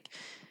it like.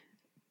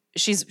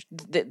 She's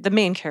the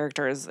main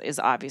character is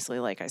obviously,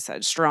 like I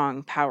said,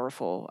 strong,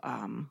 powerful,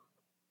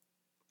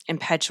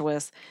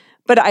 impetuous,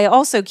 but I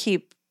also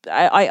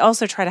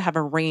try to have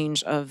a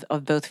range of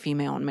both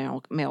female and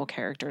male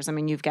characters. I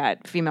mean, you've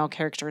got female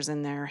characters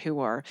in there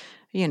who are,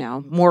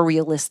 more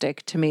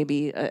realistic to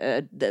maybe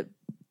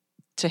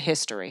to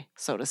history,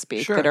 so to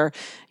speak, Sure. that are,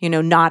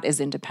 not as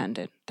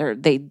independent.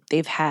 They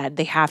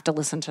have to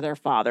listen to their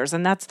fathers.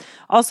 And that's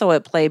also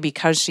at play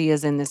because she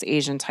is in this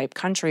Asian type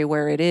country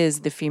where it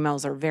is the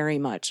females are very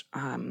much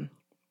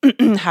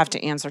have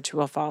to answer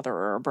to a father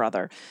or a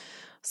brother.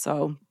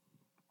 So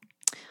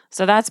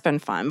that's been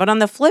fun. But on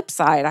the flip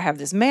side, I have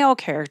this male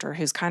character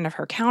who's kind of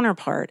her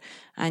counterpart.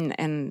 And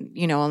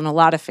in a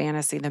lot of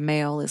fantasy, the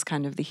male is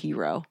kind of the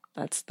hero.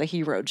 That's the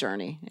hero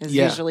journey, is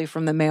usually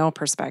from the male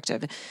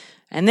perspective.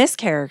 And this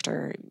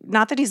character,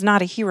 not that he's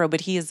not a hero,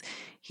 but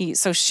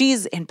so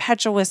she's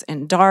impetuous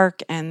and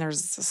dark, and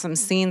there's some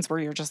scenes where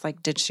you're just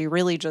like, did she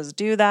really just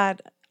do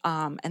that?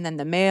 And then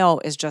the male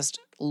is just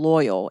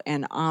loyal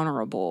and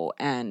honorable,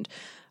 and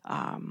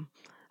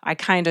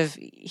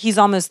he's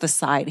almost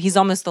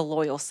the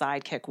loyal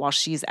sidekick while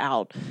she's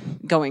out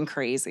going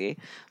crazy.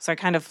 So I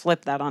kind of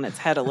flipped that on its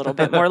head a little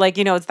bit more. Like,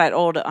 it's that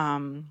old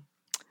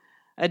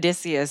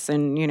Odysseus,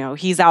 and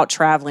he's out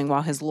traveling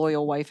while his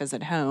loyal wife is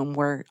at home,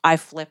 where I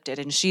flipped it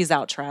and she's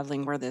out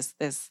traveling where this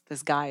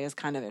guy is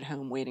kind of at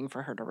home waiting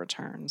for her to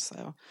return.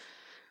 So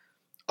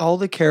all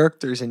the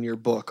characters in your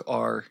book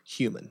are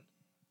human.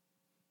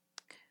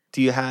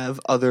 Do you have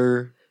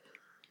other,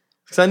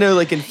 because I know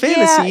like in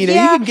fantasy, you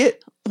can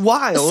get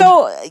wild.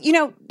 So,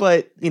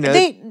 but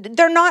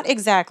they're not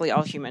exactly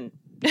all human,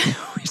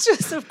 which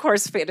is of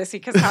course fantasy,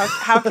 because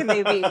how can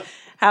they be?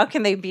 How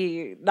can they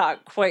be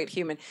not quite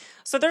human?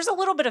 So there's a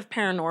little bit of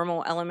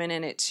paranormal element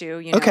in it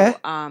too. Okay.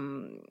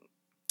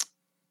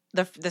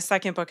 The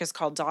second book is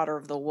called Daughter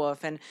of the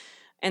Wolf, and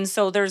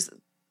so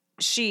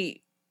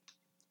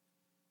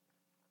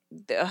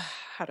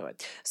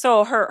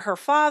so her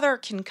father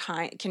can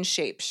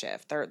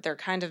shapeshift. They're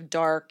kind of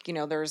dark.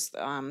 There's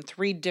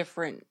 3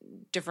 different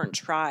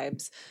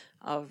tribes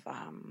of.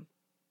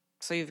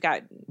 So you've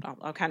got.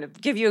 I'll kind of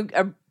give you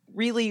a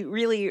really,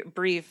 really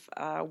brief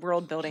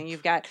world building.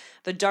 You've got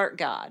the dark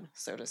god,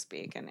 so to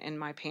speak, in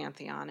my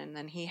pantheon, and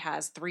then he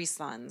has 3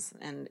 sons,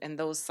 and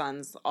those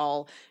sons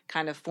all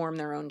kind of form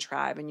their own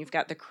tribe. And you've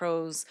got the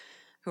crows,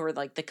 who are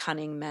like the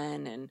cunning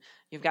men, and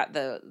you've got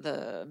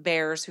the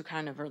bears, who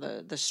kind of are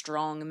the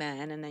strong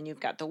men, and then you've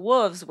got the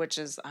wolves, which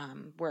is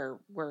where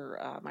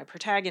my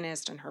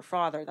protagonist and her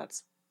father,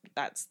 that's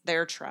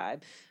their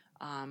tribe,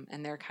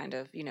 and they're kind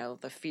of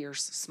the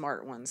fierce,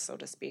 smart ones, so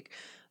to speak.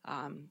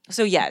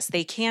 So yes,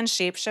 they can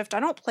shapeshift. I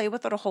don't play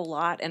with it a whole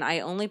lot, and I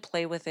only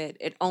play with it.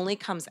 It only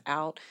comes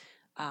out,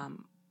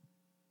 and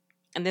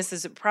this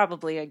is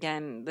probably,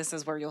 again, this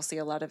is where you'll see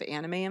a lot of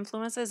anime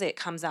influences. It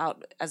comes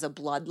out as a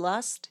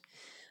bloodlust.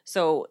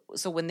 So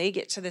when they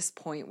get to this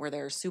point where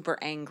they're super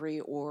angry,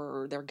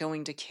 or they're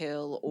going to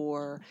kill,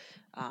 or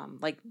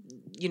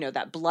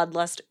that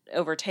bloodlust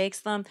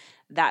overtakes them,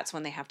 that's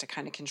when they have to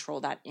kind of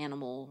control that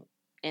animal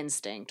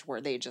instinct,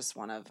 where they just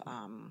want to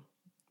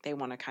they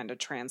want to kind of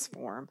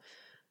transform,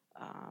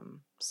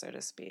 so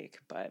to speak.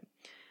 But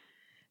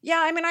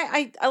yeah, I mean,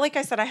 I like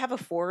I said, I have a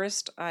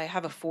forest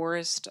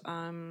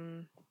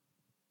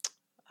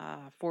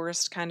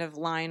forest kind of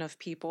line of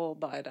people,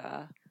 but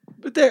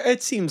there,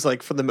 it seems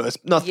like for the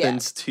most,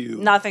 nothing's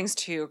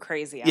too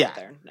crazy out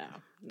there. No,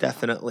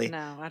 definitely.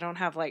 No, I don't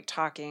have like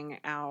talking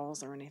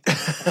owls or anything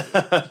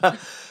like that.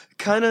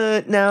 Kind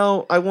of.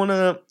 Now I want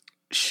to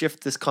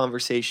shift this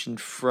conversation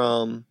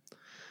from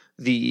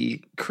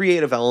the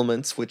creative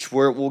elements, which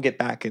we'll get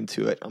back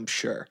into it, I'm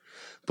sure,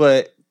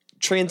 but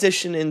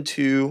transition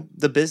into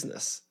the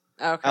business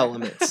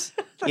elements.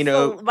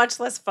 Much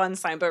less fun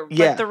side, but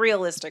the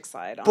realistic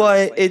side.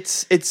 Honestly. But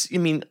it's. I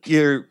mean,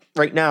 you're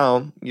right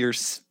now.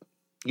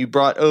 You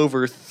brought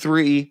over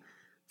 3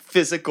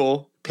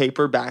 physical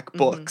paperback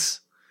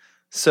books,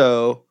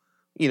 so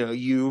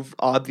you've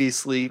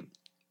obviously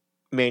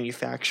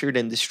manufactured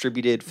and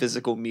distributed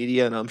physical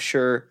media, and I'm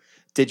sure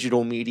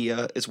digital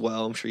media as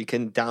well. I'm sure you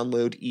can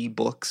download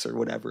ebooks or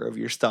whatever of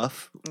your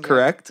stuff.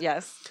 Correct?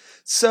 Yes.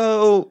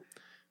 So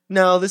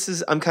Now,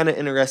 I'm kind of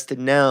interested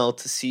now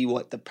to see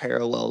what the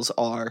parallels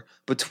are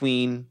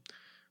between,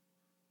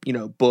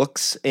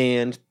 books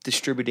and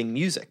distributing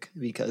music,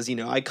 because,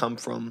 I come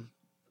from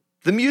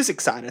the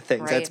music side of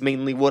things. Right. That's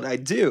mainly what I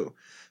do.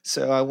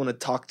 So I want to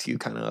talk to you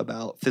kind of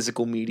about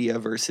physical media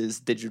versus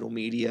digital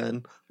media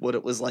and what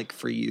it was like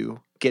for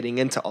you getting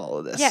into all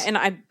of this. Yeah, and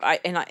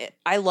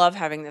I love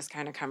having this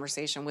kind of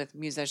conversation with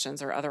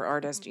musicians or other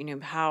artists.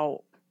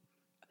 How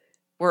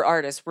we're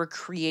artists, we're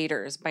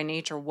creators by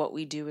nature. What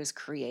we do is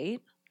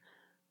create,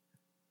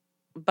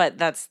 but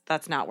that's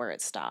not where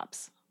it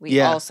stops.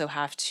 We also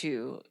have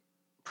to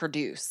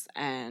produce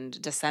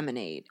and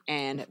disseminate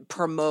and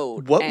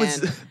promote. What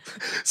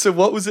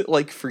was it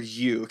like for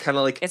you? Kind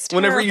of like It's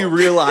whenever you terrible.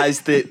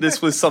 realized that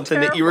this was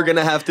something that you were going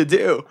to have to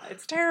do.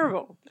 It's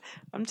terrible.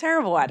 I'm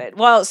terrible at it.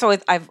 Well, so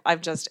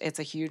it's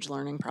a huge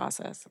learning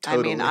process.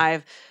 Totally.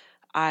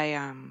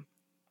 I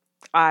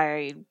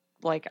mean,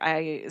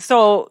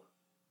 so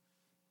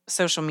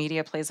social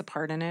media plays a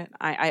part in it.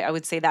 I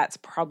would say that's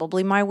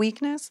probably my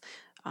weakness.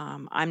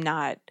 I'm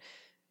not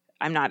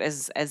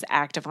as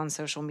active on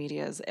social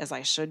media as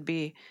I should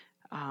be.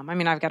 I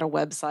mean, I've got a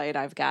website,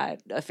 I've got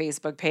a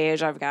Facebook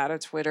page, I've got a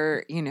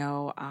Twitter,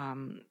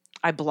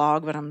 I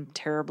blog, but I'm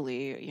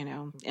terribly,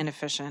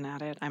 inefficient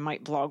at it. I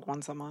might blog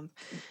once a month.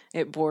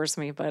 It bores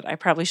me, but I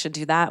probably should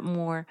do that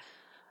more.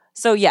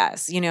 So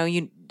yes,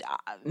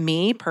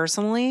 me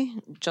personally,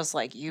 just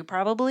like you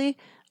probably,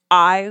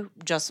 I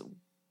just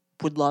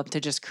would love to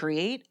just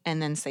create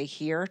and then say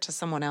here to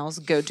someone else,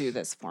 go do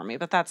this for me.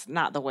 But that's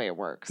not the way it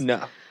works.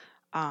 No.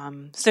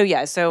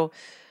 So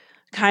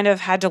kind of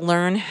had to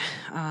learn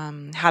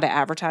how to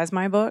advertise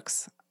my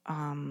books.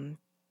 So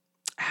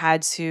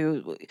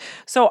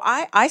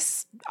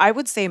I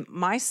would say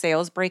my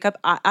sales breakup.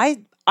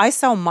 I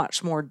sell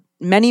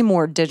many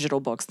more digital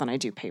books than I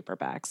do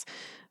paperbacks.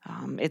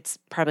 It's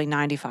probably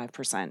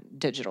 95%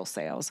 digital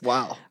sales.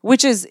 Wow.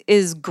 Which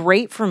is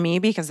great for me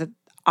because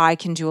I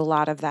can do a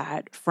lot of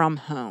that from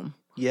home.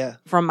 Yeah.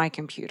 From my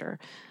computer.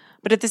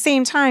 But at the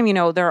same time,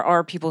 there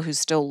are people who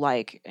still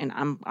like, and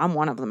I'm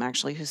one of them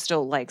actually, who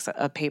still likes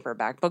a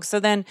paperback book.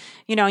 So then,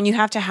 and you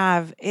have to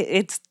have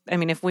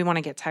if we want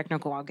to get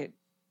technical, I'll get.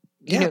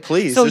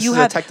 Please. So this is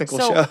a technical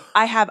show.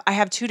 I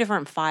have two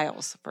different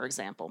files, for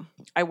example.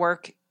 I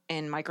work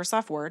in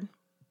Microsoft Word.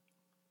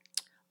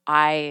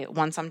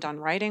 Once I'm done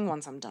writing,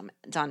 once I'm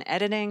done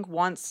editing,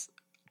 once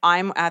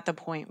I'm at the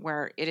point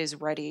where it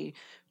is ready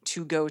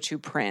to go to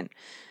print,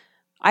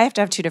 I have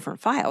to have two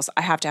different files.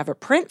 I have to have a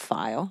print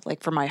file,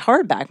 like for my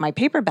hardback, my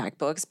paperback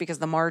books, because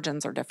the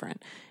margins are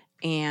different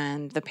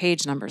and the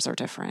page numbers are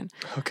different.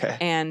 Okay.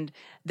 And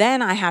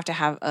then I have to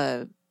have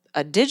a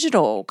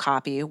digital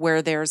copy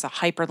where there's a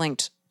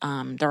hyperlinked,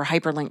 there are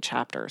hyperlinked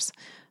chapters.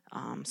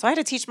 So I had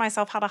to teach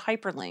myself how to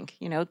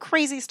hyperlink,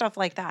 crazy stuff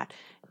like that.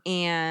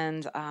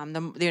 And,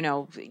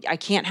 I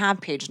can't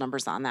have page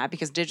numbers on that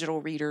because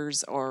digital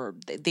readers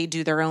they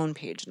do their own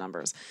page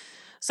numbers.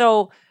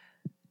 So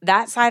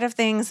that side of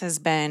things has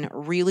been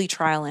really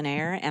trial and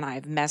error, and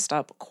I've messed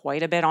up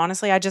quite a bit.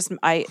 Honestly,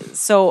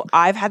 so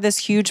I've had this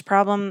huge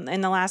problem in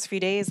the last few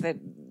days that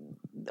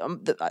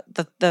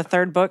the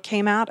third book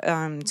came out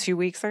 2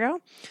 weeks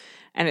ago,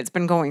 and it's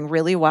been going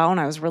really well,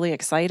 and I was really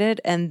excited.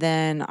 And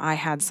then I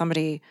had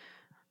somebody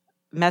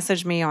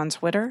message me on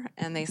Twitter,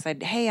 and they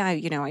said, "Hey, I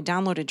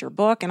downloaded your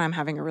book, and I'm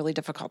having a really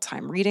difficult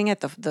time reading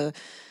it.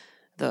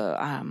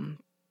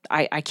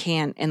 I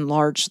can't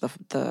enlarge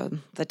the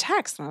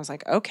text." And I was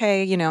like,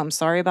 okay, I'm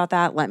sorry about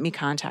that. Let me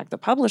contact the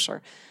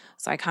publisher.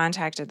 So I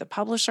contacted the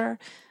publisher,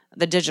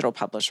 the digital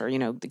publisher,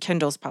 the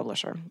Kindle's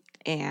publisher.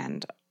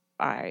 And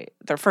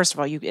first of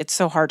all, it's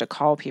so hard to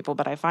call people,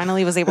 but I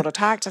finally was able to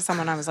talk to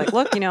someone. I was like,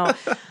 look,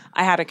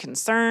 I had a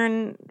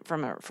concern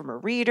from a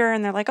reader,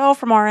 and they're like, oh,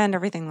 from our end,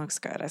 everything looks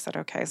good. I said,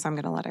 okay, so I'm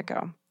going to let it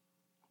go.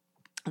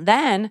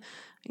 Then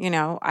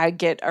I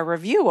get a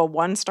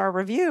 1-star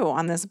review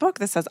on this book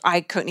that says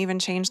I couldn't even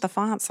change the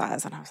font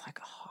size. And I was like,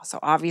 oh, so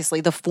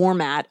obviously the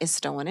format is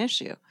still an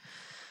issue.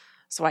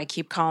 So I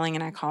keep calling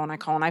and I call and I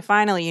call. And I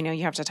finally,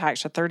 you have to talk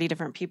to 30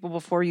 different people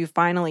before you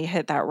finally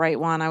hit that right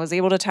one. I was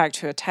able to talk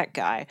to a tech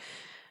guy,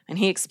 and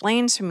he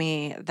explained to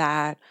me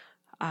that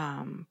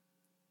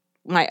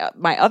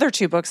my other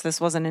two books,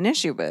 this wasn't an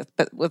issue with.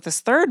 But with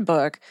this third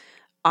book,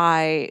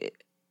 I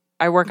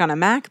work on a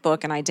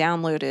MacBook, and I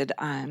downloaded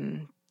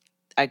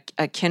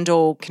a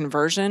Kindle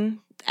conversion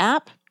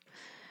app.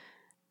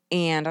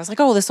 And I was like,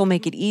 oh, this will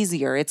make it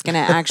easier. It's going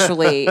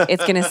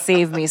to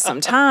save me some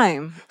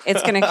time.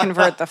 It's going to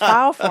convert the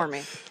file for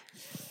me.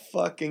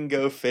 Fucking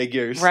go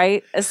figures.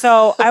 Right?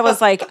 So I was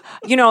like,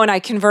 and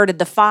I converted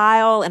the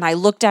file, and I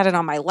looked at it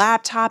on my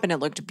laptop, and it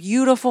looked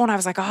beautiful. And I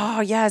was like, oh,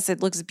 yes,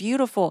 it looks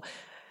beautiful.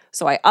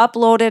 So I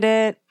uploaded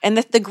it. And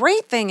the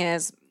great thing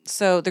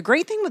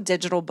with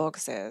digital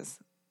books is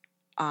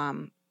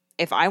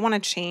if I want to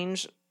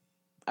change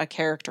a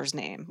character's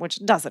name, which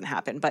doesn't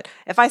happen, but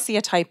if I see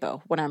a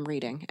typo when I'm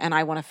reading and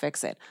I want to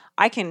fix it,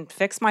 I can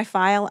fix my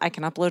file, I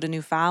can upload a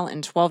new file,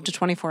 and 12 to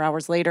 24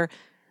 hours later,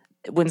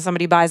 when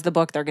somebody buys the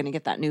book, they're going to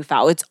get that new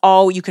file. It's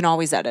all, you can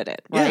always edit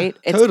it, right?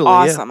 Yeah, it's totally,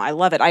 awesome. yeah. I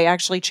love it. I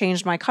actually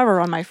changed my cover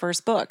on my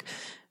first book.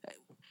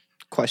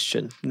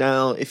 Question.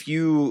 Now, if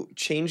you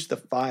change the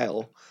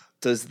file,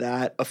 does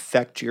that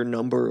affect your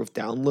number of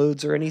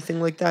downloads or anything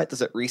like that?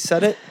 Does it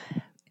reset it?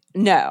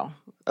 No.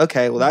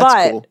 Okay, well,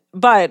 that's cool.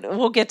 But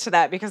we'll get to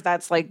that because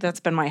that's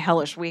been my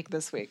hellish week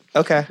this week.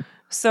 Okay.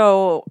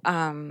 So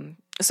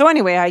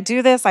anyway, I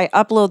do this. I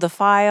upload the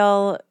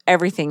file.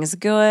 Everything's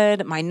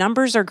good. My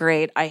numbers are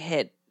great. I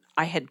hit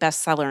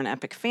bestseller in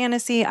epic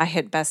fantasy. I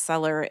hit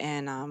bestseller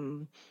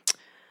in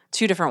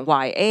 2 different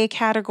YA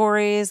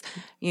categories.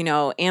 You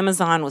know,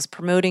 Amazon was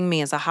promoting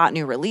me as a hot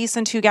new release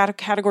in 2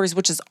 categories,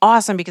 which is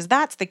awesome because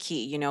that's the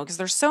key, you know, because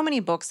there's so many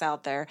books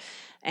out there.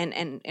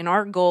 And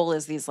our goal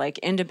is these like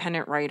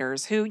independent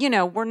writers who, you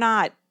know, we're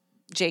not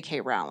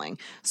J.K. Rowling.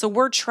 So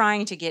we're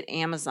trying to get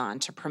Amazon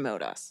to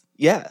promote us.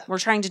 Yeah. We're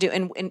trying to do,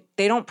 and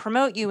they don't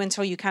promote you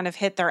until you kind of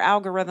hit their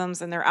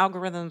algorithms, and their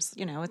algorithms,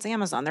 you know, it's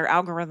Amazon. Their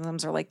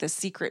algorithms are like this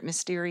secret,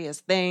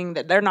 mysterious thing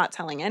that they're not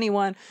telling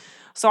anyone.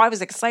 So I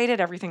was excited.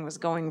 Everything was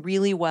going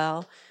really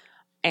well.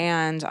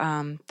 And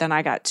then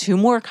I got 2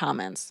 more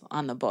comments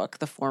on the book.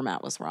 The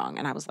format was wrong.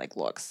 And I was like,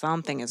 look,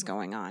 something is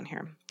going on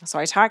here. So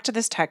I talked to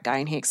this tech guy,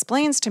 and he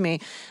explains to me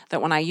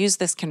that when I use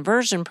this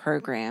conversion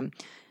program,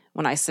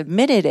 when I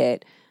submitted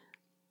it,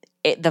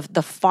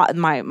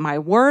 my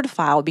Word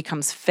file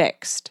becomes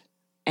fixed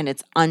and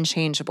it's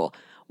unchangeable.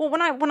 Well,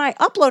 when I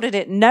uploaded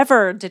it,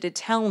 never did it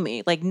tell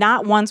me. Like,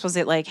 not once was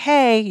it like,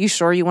 hey, you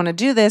sure you want to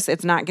do this?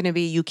 It's not going to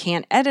be, you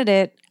can't edit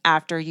it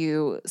after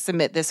you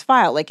submit this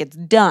file. Like, it's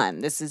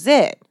done. This is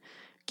it.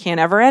 Can't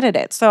ever edit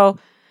it. So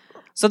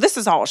this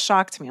is all a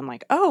shock to me. I'm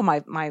like, oh,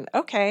 my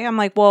okay. I'm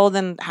like, well,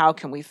 then how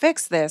can we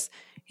fix this?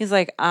 He's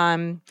like,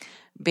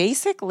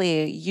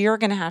 basically, you're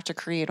going to have to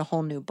create a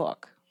whole new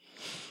book.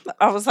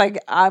 I was like,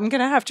 I'm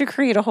going to have to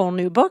create a whole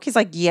new book. He's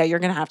like, yeah, you're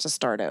going to have to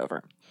start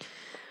over.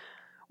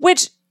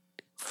 Which,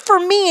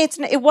 for me,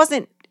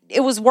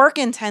 it was work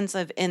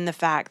intensive in the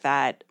fact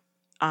that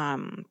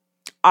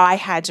I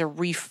had to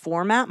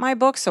reformat my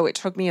book. So it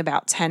took me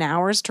about 10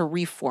 hours to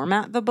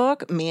reformat the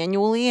book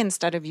manually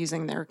instead of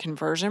using their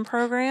conversion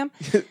program.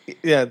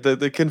 Yeah,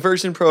 the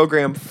conversion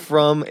program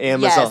from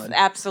Amazon. Yes,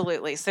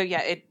 absolutely. So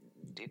yeah, it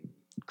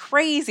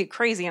crazy.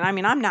 And I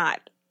mean,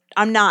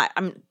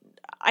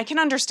 I can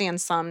understand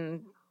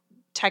some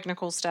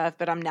technical stuff,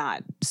 but I'm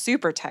not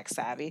super tech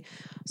savvy.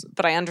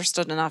 But I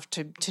understood enough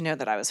to know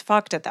that I was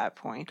fucked at that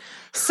point.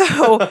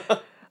 So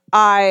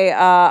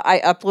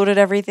I uploaded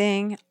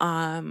everything.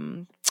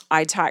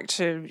 I talked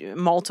to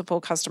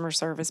multiple customer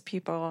service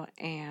people,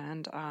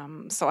 and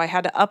so I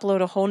had to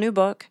upload a whole new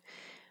book.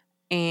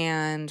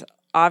 And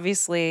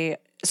obviously,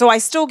 so I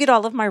still get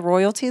all of my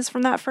royalties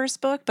from that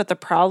first book, but the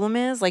problem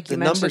is, like you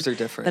mentioned, the numbers are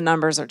different. The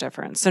numbers are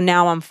different. So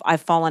now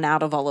I've fallen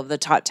out of all of the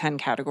top 10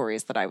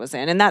 categories that I was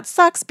in, and that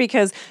sucks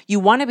because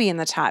you want to be in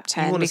the top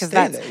 10 because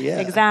that's there, yeah.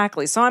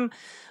 Exactly. So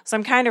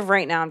I'm kind of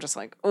right now I'm just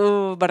like,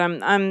 oh, but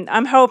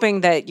I'm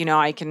hoping that, you know,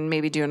 I can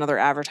maybe do another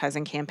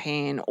advertising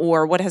campaign.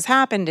 Or what has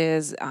happened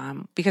is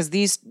because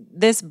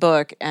this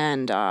book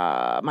and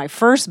my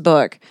first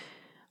book,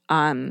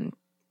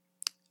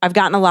 I've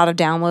gotten a lot of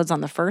downloads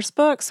on the first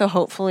book, so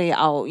hopefully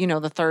I'll, you know,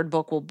 the third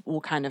book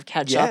will kind of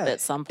catch up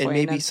at some point. And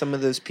maybe some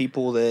of those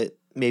people that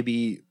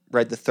maybe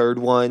read the third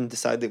one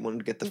decide they wanted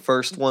to get the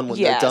first one when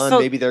they're done.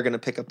 Maybe they're going to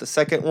pick up the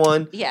second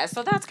one. Yeah,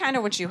 so that's kind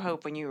of what you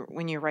hope when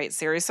you write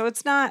series. So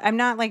I'm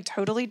not like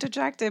totally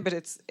dejected, but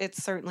it's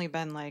certainly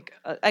been like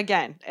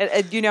again,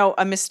 you know,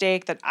 a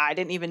mistake that I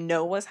didn't even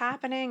know was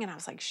happening, and I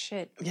was like,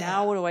 shit. Yeah.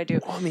 Now what do I do?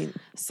 Well, I mean,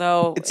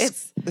 so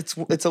it's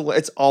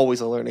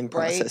always a learning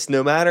process, right?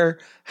 No matter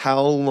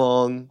how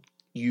long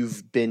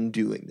you've been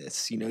doing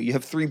this. You know, you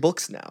have 3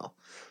 books now,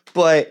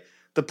 but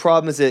the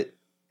problem is that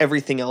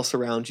everything else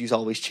around you is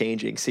always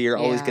changing. So you're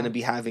always going to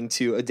be having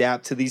to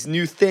adapt to these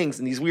new things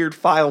and these weird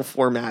file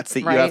formats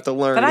that you have to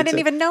learn. That I didn't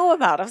even know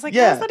about. I was like,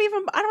 I don't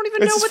even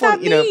know what that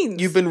means.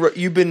 You know,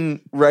 you've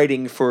been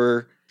writing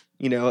for,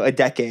 you know, a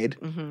decade,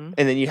 and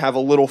then you have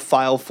a little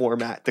file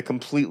format that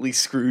completely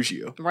screws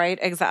you. Right,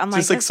 exactly. I'm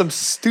just like some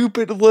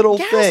stupid little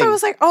thing. So I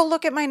was like, oh,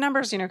 look at my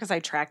numbers, you know, because I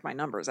track my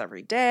numbers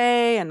every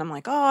day, and I'm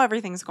like, oh,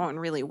 everything's going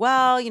really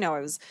well. You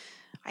know,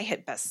 I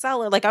hit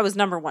bestseller. Like, I was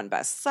 #1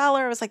 bestseller.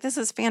 I was like, this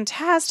is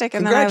fantastic.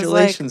 And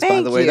congratulations, then I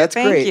was like, by the way. That's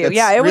great.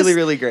 That's it was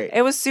really great.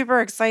 It was super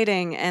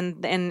exciting.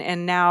 And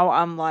now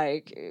I'm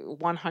like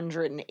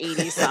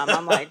 180 some.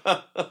 I'm like,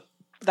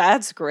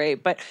 that's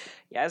great. But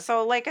yeah,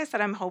 so like I said,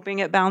 I'm hoping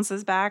it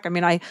bounces back. I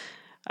mean,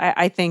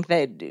 I think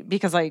that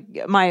because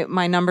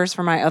my numbers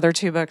for my other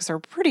 2 books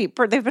are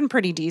they've been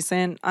pretty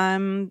decent.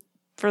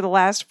 For the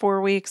last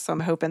 4 weeks. So I'm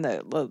hoping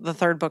that the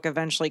third book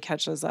eventually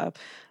catches up.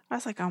 I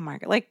was like, oh my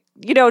God. Like,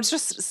 you know, it's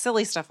just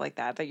silly stuff like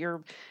that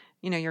you're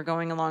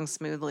going along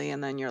smoothly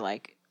and then you're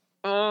like,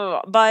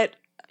 oh, but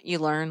you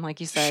learn, like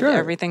you said, sure.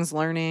 Everything's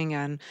learning,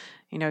 and,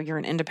 you know, you're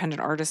an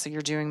independent artist, so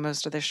you're doing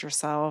most of this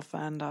yourself.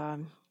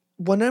 And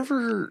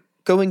whenever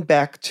going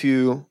back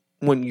to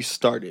when you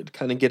started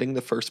kind of getting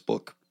the first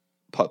book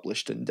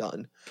published and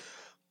done,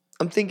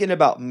 I'm thinking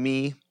about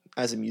me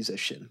as a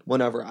musician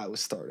whenever I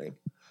was starting.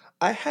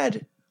 I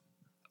had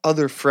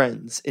other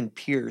friends and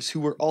peers who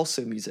were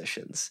also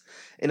musicians.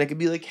 And I could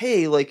be like,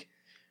 hey, like,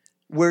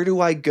 where do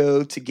I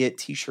go to get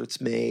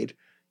t-shirts made?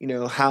 You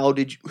know,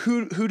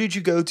 who did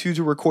you go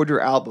to record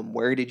your album?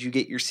 Where did you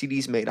get your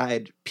CDs made? I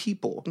had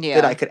people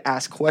that I could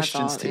ask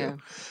questions to. Yeah.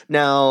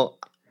 Now,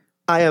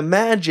 I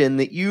imagine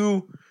that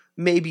you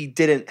maybe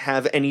didn't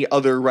have any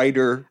other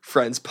writer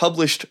friends,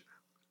 published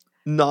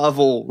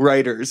novel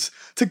writers,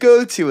 to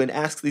go to and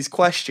ask these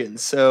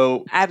questions.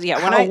 So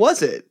how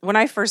was it? When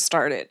I first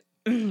started,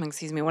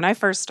 excuse me, I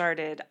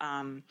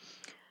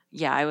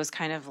was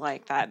kind of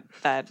like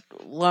that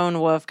lone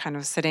wolf, kind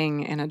of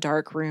sitting in a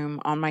dark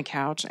room on my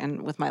couch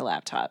and with my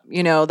laptop.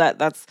 You know,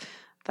 that's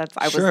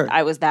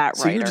I was that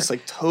so writer. You're just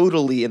like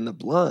totally in the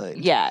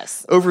blind.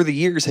 Yes. Over the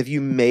years, have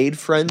you made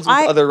friends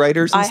with other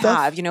writers and stuff?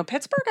 I have. You know,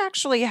 Pittsburgh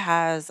actually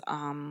has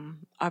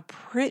a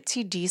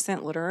pretty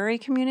decent literary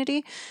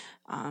community.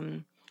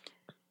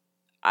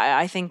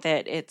 I think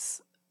that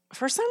it's,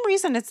 for some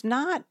reason, it's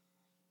not,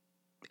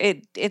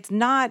 you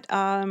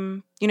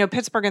know,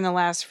 Pittsburgh in the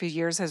last few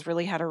years has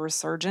really had a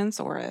resurgence,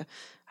 or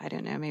I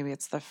don't know, maybe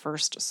it's the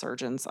first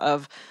surgence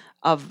of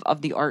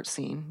the art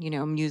scene. You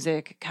know,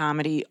 music,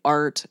 comedy,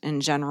 art in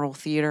general,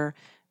 theater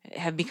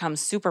have become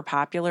super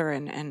popular,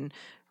 and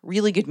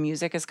really good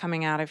music is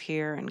coming out of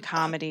here, and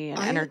comedy and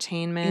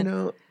entertainment. You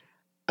know,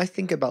 I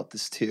think about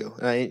this too,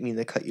 and I didn't mean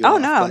to cut you off.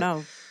 Oh,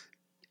 no.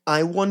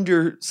 I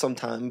wonder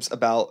sometimes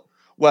about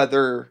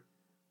whether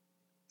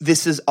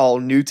this is all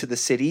new to the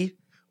city,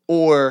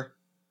 or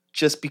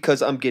just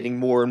because I'm getting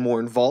more and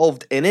more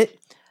involved in it,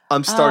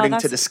 I'm starting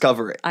to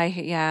discover it.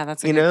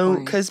 That's a you good know,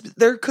 point. because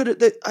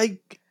I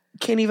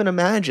can't even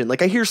imagine.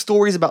 Like, I hear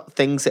stories about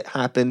things that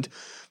happened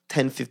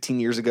 10,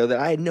 15 years ago that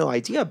I had no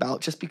idea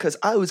about, just because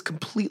I was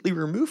completely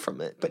removed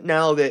from it. But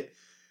now that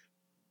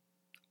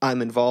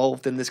I'm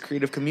involved in this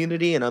creative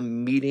community and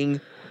I'm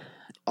meeting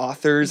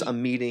authors,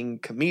 I'm meeting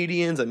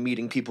comedians, I'm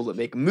meeting people that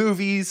make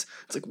movies,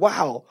 it's like,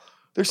 wow,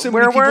 there's so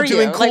many people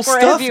doing cool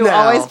stuff now. Have you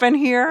always been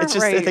here? It's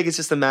just, I think it's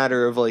just a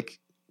matter of like,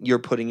 you're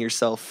diving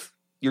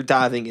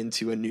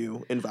into a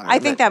new environment. I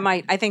think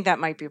that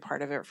might be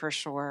part of it for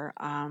sure.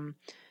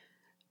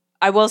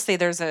 I will say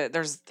there's a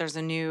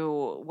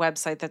new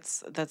website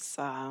that's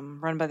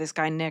run by this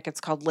guy Nick. It's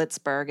called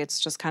Litzberg. It's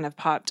just kind of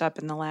popped up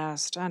in the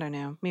last, I don't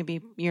know, maybe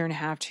year and a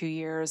half, 2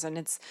 years, and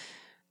it's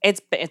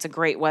a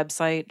great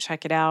website.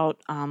 Check it out.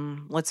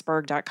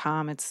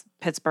 Litzberg.com. It's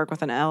Pittsburgh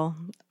with an L.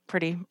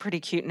 Pretty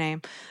cute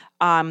name.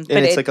 And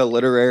it's like a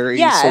literary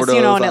sort of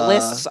and it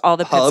lists all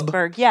the hub.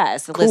 Pittsburgh.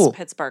 Yes, it lists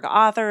Pittsburgh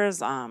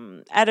authors,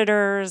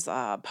 editors,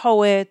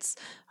 poets,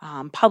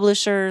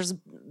 publishers,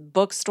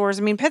 bookstores.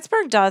 I mean,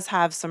 Pittsburgh does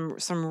have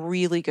some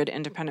really good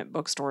independent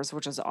bookstores,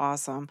 which is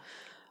awesome.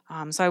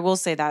 So I will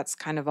say that's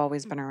kind of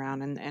always been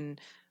around.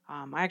 And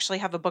I actually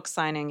have a book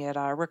signing at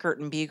Rickert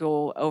and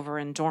Beagle over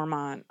in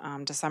Dormont,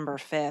 December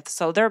 5th.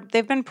 So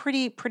they've been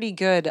pretty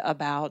good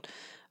about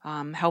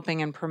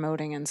helping and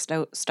promoting and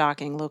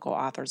stocking local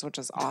authors, which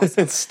is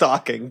awesome.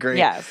 Stocking, great.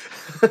 Yes.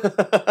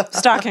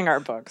 Stocking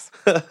our books.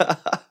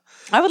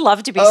 I would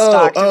love to be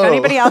stocked. If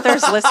anybody out there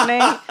is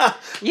listening,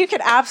 you could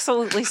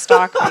absolutely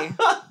stock me.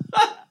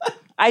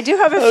 I do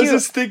have a few. I was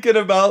just thinking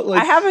about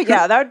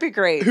that would be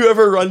great.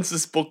 Whoever runs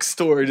this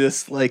bookstore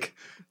just like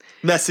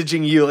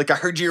messaging you, like, I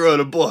heard you wrote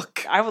a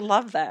book. I would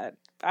love that.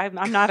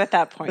 I'm not at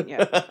that point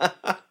yet.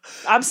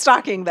 I'm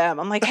stalking them.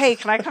 I'm like, hey,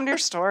 can I come to your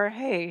store?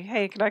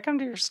 Hey, can I come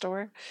to your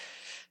store?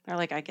 They're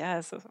like, I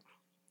guess.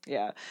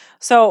 Yeah.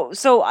 So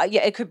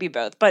it could be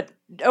both. But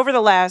over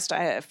the last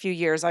few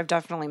years, I've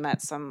definitely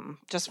met some,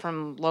 just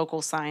from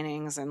local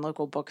signings and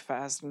local book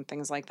fest and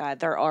things like that.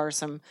 There are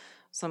some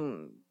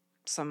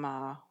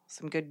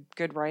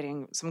good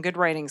writing, some good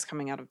writings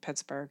coming out of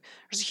Pittsburgh.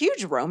 There's a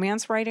huge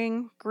romance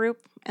writing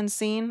group and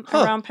scene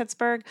around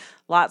Pittsburgh.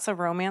 Lots of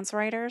romance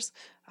writers.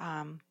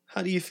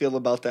 How do you feel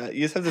about that?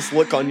 You just have this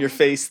look on your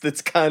face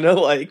that's kind of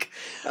like,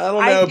 I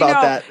don't know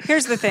about that.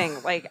 Here's the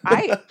thing. Like,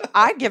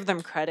 I give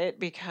them credit,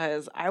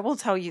 because I will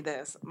tell you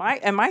this.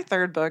 My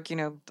third book, you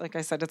know, like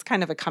I said, it's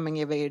kind of a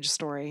coming of age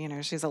story. You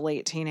know, she's a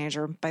late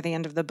teenager by the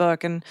end of the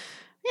book, and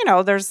you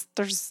know, there's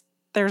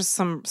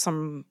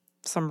some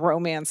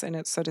romance in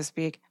it, so to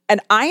speak.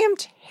 And I am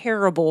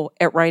terrible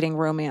at writing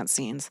romance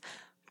scenes.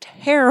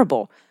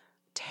 Terrible.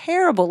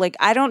 Like,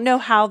 I don't know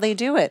how they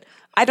do it.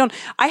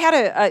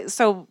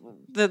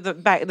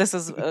 This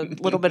is a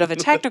little bit of a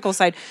technical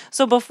side.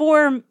 So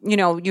before, you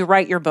know, you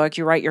write your book,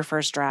 you write your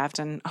first draft,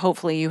 and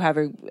hopefully you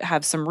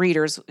have some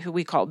readers who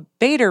we call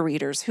beta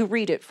readers who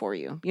read it for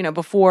you, you know,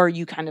 before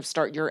you kind of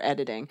start your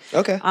editing.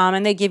 Okay.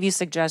 And they give you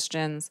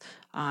suggestions.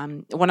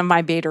 One of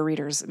my beta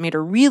readers made a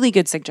really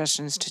good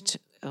suggestion to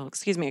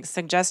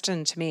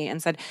me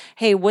and said,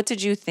 hey, what do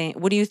you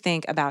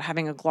think about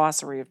having a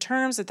glossary of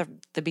terms at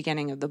the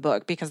beginning of the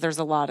book? Because there's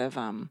a lot of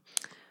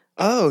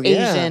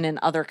Asian and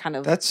other kind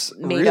of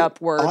made up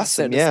words,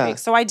 awesome, so to speak.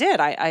 So I did.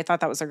 I thought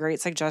that was a great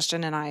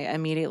suggestion, and I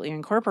immediately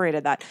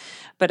incorporated that.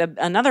 But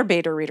another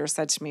beta reader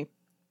said to me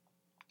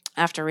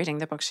after reading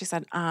the book, she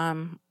said,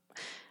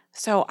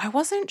 So I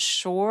wasn't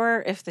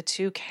sure if the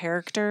two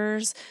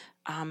characters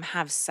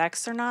have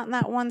sex or not in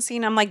that one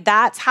scene. I'm like,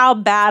 that's how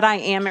bad I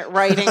am at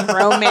writing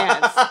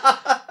romance.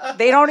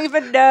 They don't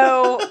even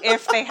know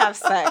if they have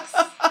sex.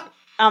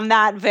 I'm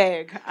that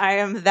vague. I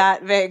am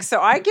that vague.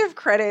 So I give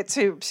credit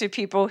to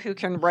people who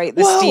can write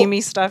the steamy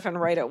stuff and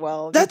write it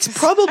well. That's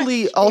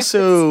probably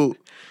also,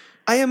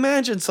 I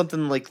imagine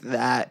something like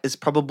that is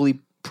probably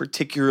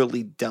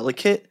particularly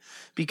delicate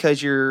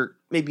because you're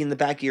maybe in the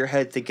back of your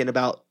head thinking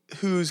about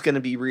who's going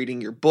to be reading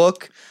your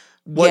book,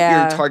 what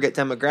your target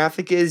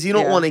demographic is. You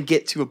don't want to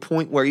get to a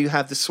point where you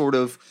have this sort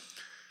of,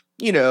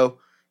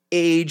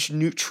 age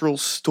neutral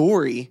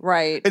story.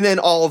 Right. And then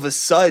all of a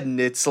sudden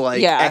it's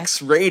like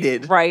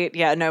X-rated. Right.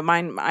 Yeah. No,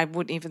 mine, I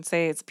wouldn't even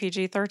say it's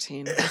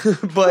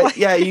PG-13. But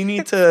yeah, you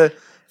need to,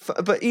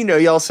 but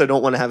you also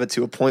don't want to have it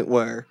to a point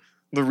where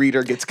the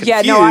reader gets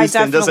confused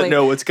and doesn't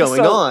know what's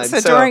going on. So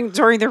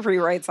during the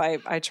rewrites,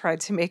 I tried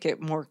to make it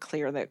more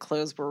clear that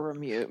clothes were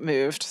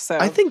moved. So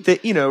I think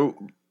that,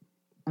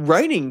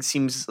 writing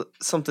seems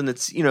something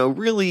that's,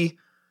 really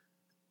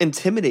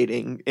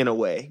intimidating in a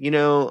way.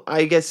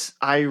 I guess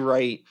I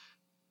write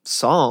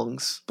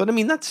songs, but I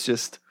mean, that's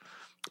just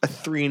a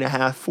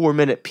 3.5-4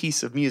 minute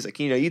piece of music.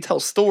 You tell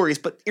stories,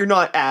 but you're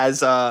not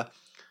as,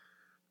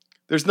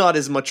 there's not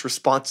as much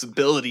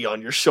responsibility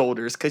on your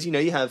shoulders because,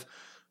 you have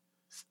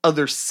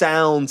other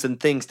sounds and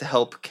things to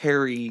help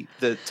carry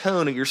the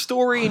tone of your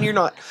story, and you're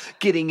not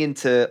getting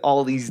into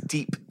all these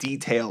deep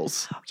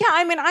details. Yeah,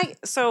 I mean, I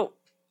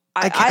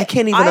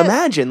can't even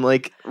imagine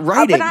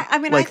writing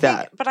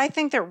that. But I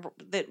think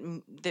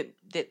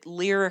that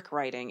lyric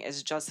writing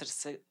is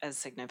just as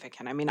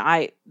significant. I mean,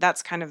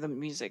 that's kind of the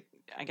music.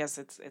 I guess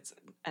it's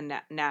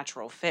a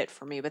natural fit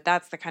for me. But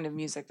that's the kind of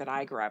music that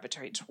I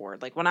gravitate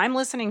toward. Like when I'm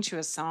listening to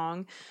a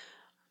song,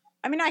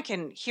 I mean, I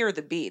can hear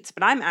the beats,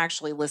 but I'm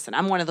actually listening.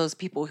 I'm one of those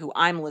people who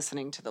I'm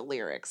listening to the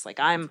lyrics. Like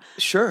I'm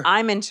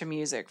into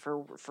music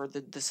for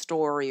the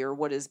story or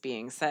what is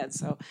being said.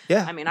 So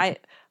yeah, I mean, I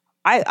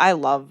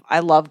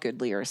love good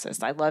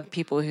lyricists. I love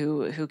people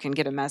who can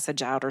get a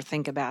message out or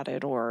think about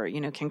it or,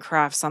 can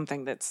craft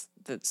something that's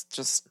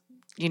just,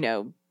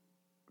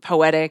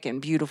 poetic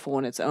and beautiful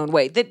in its own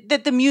way.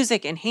 That the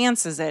music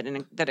enhances it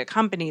and that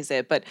accompanies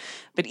it, but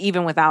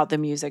even without the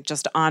music,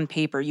 just on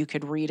paper you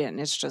could read it and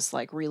it's just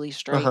like really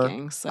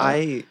striking. So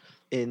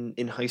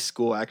in high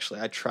school actually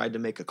I tried to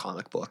make a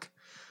comic book.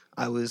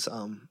 I was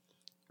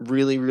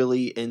really,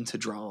 really into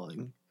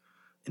drawing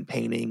and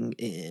painting,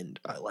 and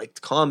I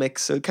liked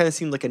comics, so it kind of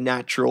seemed like a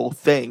natural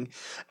thing.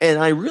 And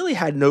I really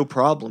had no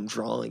problem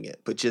drawing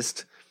it, but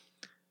just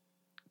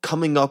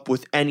coming up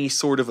with any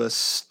sort of a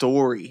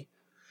story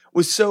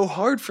was so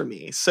hard for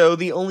me. So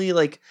the only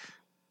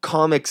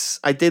comics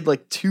I did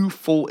 2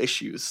 full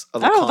issues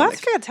of a comic. Oh, that's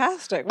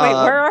fantastic. Wait,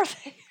 where are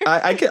they?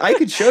 I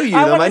could show you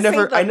them. I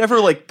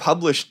never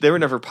published. They were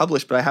never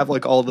published, but I have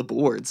all the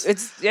boards.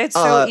 It's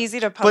so easy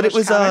to publish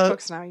comic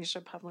books now. You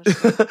should publish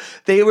them.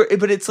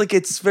 But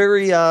it's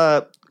very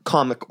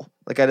comical.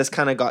 I just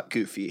kind of got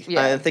goofy.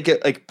 Yeah. I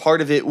think part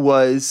of it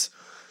was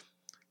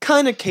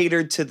kind of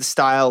catered to the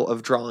style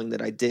of drawing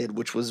that I did,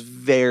 which was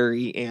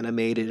very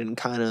animated and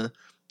kind of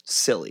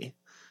silly.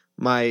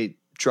 My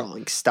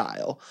drawing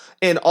style.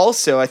 And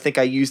also I think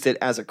I used it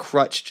as a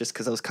crutch just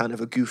because I was kind of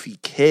a goofy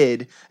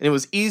kid and it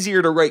was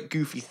easier to write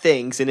goofy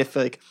things, and if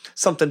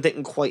something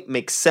didn't quite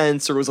make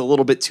sense or was a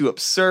little bit too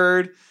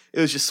absurd, it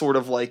was just sort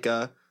of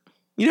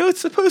it's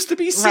supposed to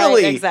be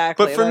silly. Right,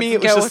 exactly. But for me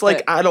it was just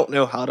I don't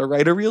know how to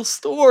write a real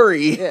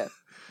story. Yeah.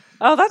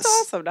 Oh, that's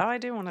awesome. Now I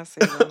do want to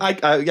see them.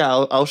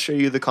 I'll show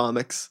you the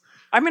comics.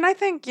 I mean, I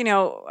think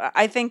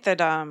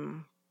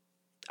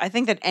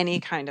that any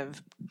kind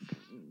of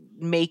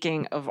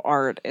making of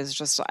art is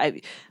just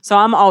so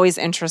I'm always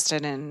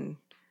interested in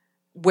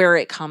where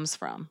it comes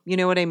from. You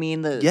know what I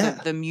mean?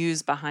 The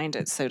muse behind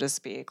it, so to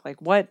speak.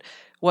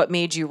 What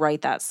made you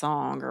write that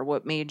song, or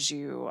what made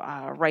you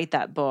write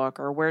that book,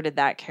 or where did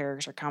that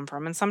character come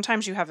from? And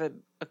sometimes you have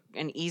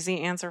an easy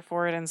answer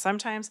for it, and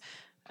sometimes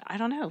I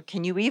don't know.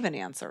 Can you even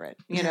answer it?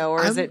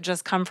 Or does it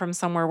just come from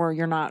somewhere where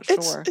you're not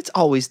sure? It's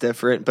always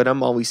different, but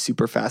I'm always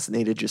super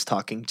fascinated just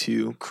talking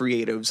to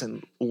creatives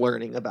and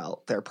learning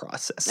about their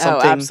process.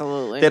 Something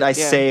absolutely. that I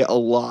say a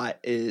lot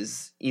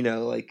is,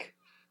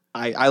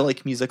 I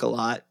like music a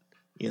lot.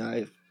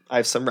 I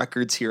have some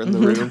records here in the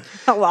room.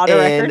 A lot of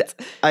records.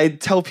 I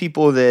tell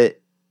people that,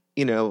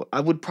 I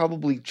would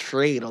probably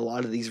trade a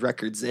lot of these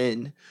records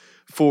in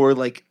for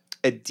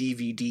a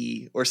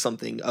DVD or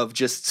something of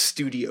just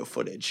studio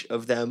footage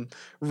of them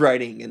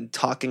writing and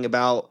talking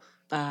about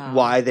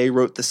why they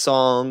wrote the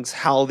songs,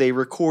 how they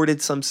recorded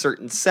some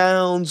certain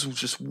sounds,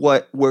 just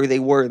where they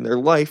were in their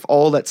life.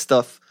 All that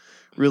stuff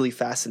really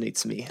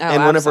fascinates me. Oh,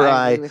 and whenever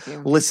I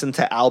listen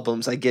to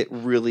albums, I get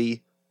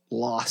really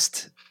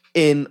lost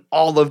in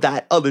all of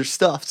that other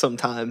stuff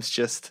sometimes.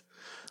 Just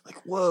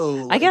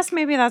whoa. I guess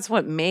maybe that's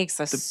what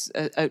makes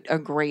a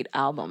great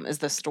album, is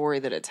the story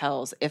that it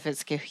tells, if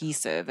it's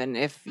cohesive and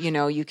if,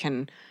 you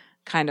can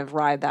kind of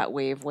ride that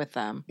wave with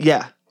them.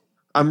 Yeah.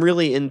 I'm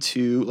really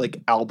into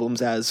like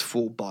albums as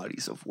full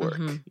bodies of work.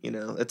 Mhm. You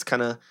know,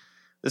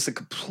 it's a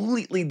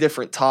completely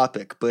different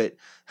topic, but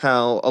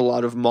how a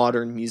lot of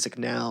modern music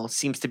now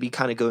seems to be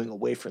kind of going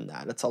away from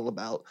that. It's all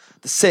about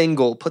the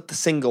single, put the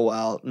single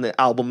out, and the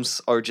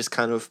albums are just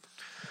kind of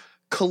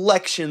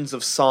collections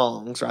of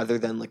songs rather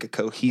than like a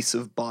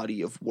cohesive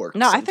body of work.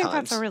 No, I sometimes. think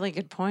that's a really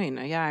good point.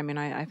 Yeah, I mean,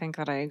 I think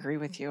that I agree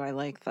with you. I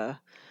like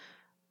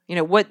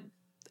what,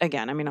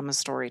 again, I mean, I'm a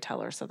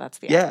storyteller, so that's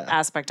the Yeah.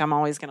 aspect I'm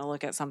always going to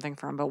look at something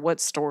from. But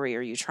what story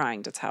are you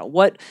trying to tell?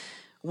 What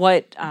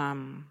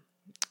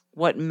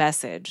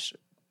message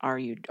are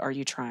you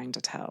trying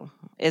to tell?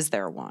 Is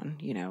there one?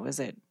 You know, is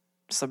it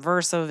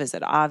subversive? Is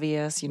it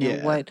obvious? You know,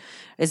 Yeah. what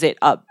is it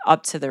up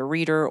to the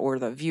reader or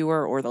the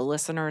viewer or the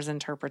listener's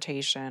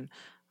interpretation?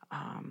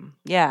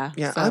 Yeah.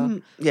 Yeah,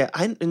 So,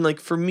 and like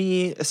for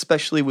me,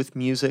 especially with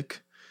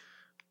music,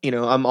 you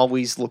know, I'm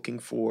always looking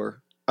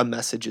for a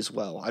message as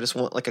well. I just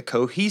want like a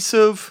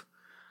cohesive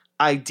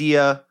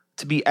idea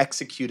to be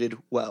executed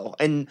well.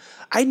 And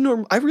I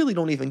really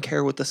don't even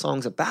care what the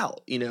song's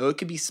about. You know, it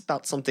could be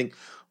about something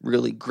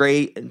really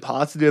great and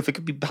positive. It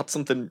could be about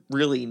something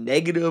really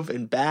negative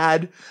and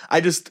bad.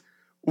 I just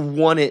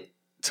want it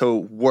to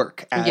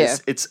work as Yeah.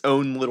 its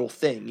own little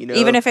thing, you know.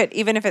 even if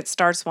it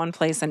starts one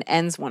place and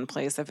ends one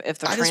place, if the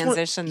I just want-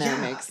 transition there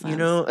yeah, makes sense. You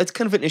know, it's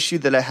kind of an issue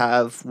that I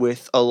have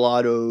with a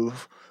lot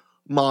of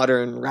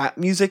modern rap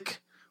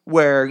music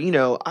where, you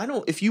know,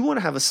 if you want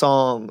to have a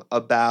song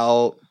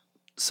about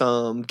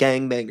some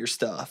gangbanger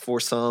stuff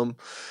or some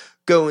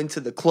going to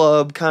the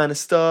club kind of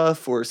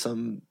stuff or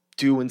some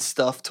doing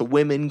stuff to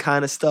women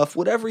kind of stuff,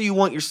 whatever you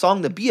want your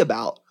song to be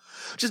about,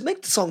 just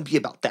make the song be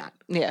about that.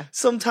 Yeah.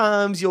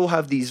 Sometimes you'll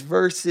have these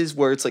verses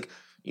where it's like,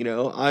 you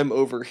know, I'm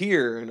over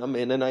here and I'm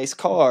in a nice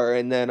car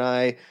and then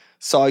I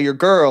saw your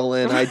girl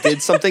and I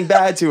did something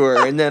bad to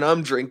her and then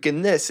I'm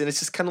drinking this. And it's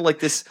just kind of like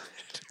this.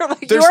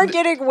 Like, There's you're n-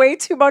 getting way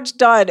too much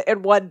done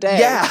in one day.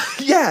 Yeah,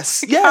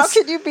 yes. How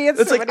can you be in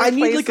It's so like, many I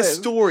need like a places?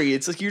 story.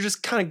 It's like you're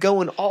just kind of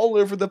going all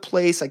over the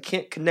place. I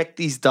can't connect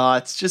these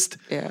dots. Just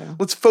Yeah.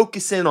 let's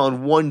focus in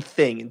on one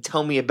thing and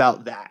tell me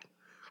about that.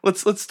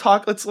 Let's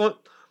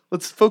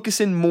focus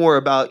in more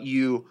about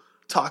you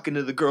talking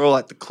to the girl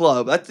at the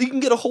club. You can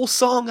get a whole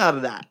song out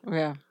of that.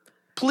 Yeah.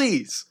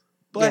 Please.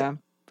 But Yeah.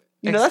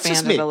 you know, that's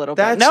just Expand it me. a little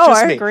That's bit. No,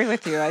 just I me. agree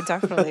with you. I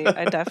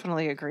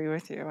definitely agree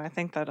with you. I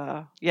think that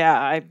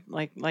I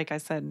like I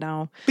said,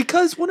 no.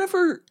 Because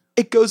whenever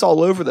it goes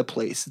all over the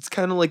place, it's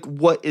kind of like,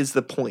 what is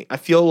the point? I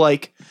feel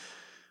like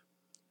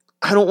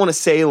I don't want to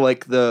say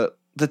like the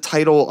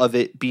title of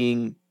it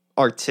being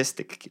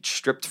artistic gets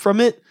stripped from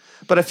it,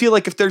 but I feel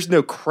like if there's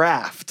no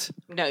craft,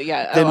 No,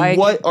 yeah. then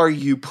what are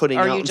you putting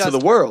Are out you into just-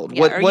 the world?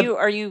 Yeah, What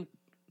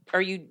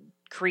are you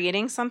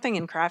creating something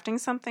and crafting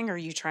something, or are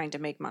you trying to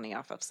make money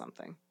off of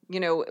something? You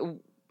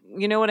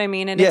know what I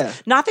mean? And Yeah.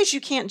 it's not that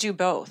you can't do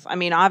both. I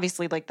mean,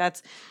 obviously, like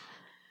that's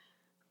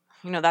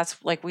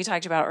like we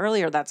talked about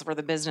earlier, that's where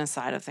the business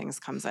side of things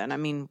comes in. I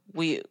mean,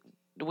 we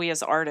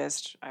as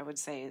artists, I would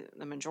say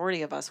the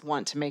majority of us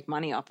want to make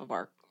money off of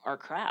our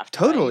craft.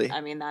 right? Totally.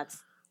 I mean,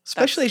 that's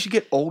especially as you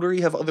get older,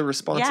 you have other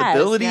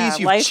responsibilities, yes,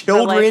 you yeah. have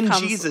children, comes-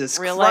 Jesus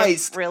real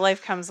Christ. real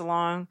life comes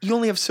along. You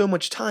only have so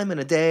much time in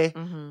a day.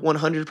 Mhm.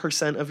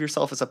 100% of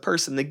yourself as a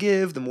person to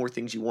give. The more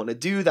things you want to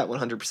do, that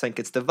 100%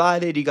 gets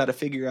divided. You got to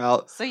figure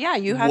out So yeah,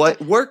 you have what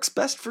to, works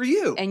best for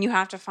you. and you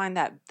have to find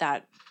that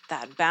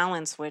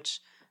balance,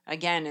 which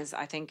again is,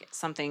 I think,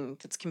 something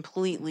that's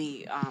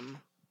completely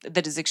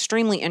that is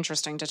extremely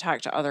interesting to talk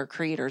to other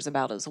creators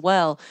about as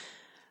well.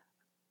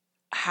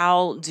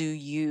 How do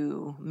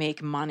you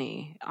make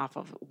money off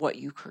of what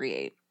you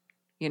create?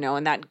 You know,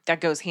 and that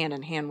goes hand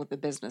in hand with the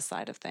business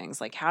side of things.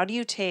 Like, how do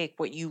you take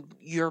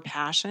your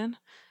passion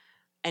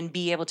and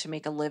be able to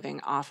make a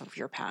living off of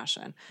your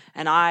passion?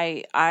 And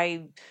I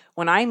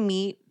when I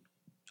meet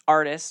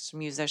artists,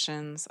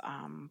 musicians,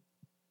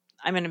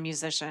 I met a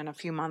musician a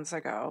few months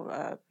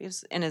ago. He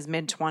was in his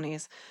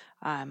mid-20s,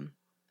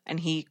 and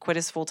he quit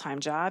his full-time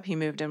job. He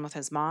moved in with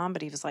his mom,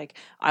 but he was like,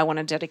 I want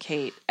to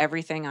dedicate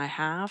everything I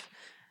have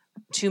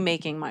to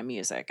making my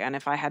music. And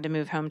if I had to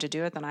move home to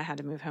do it, then I had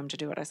to move home to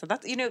do it. I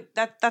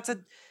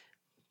said,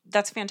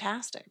 that's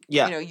fantastic.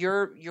 Yeah. You know,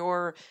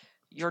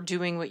 you're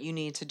doing what you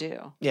need to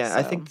do. Yeah,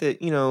 I So, think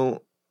that, you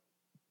know,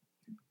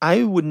 I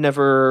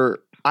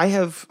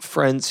have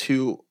friends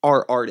who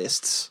are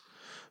artists,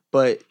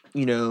 but,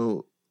 you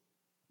know,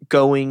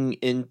 going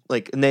in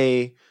like, and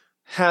they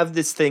have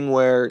this thing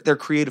where they're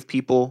creative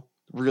people,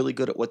 really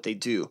good at what they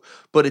do,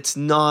 but it's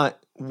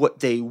not what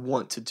they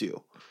want to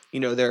do. You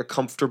know, they're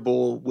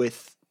comfortable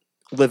with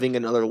living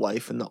another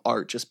life and the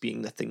art just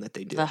being the thing that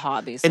they do. the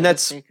hobby. So And to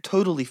that's speak.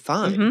 totally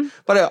fine. Mhm.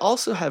 But I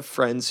also have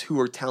friends who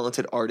are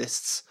talented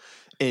artists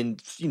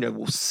and, you know,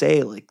 will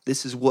say, like,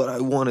 this is what I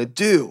want to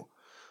do.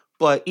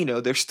 But, you know,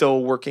 they're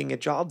still working a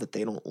job that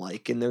they don't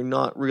like and they're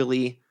not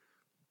really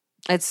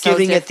It's so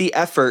giving it the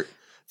effort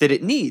that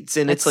it needs.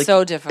 And it's like,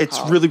 so difficult.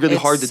 it's really, really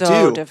hard to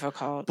so do.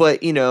 difficult.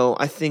 But, you know,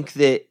 I think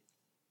that,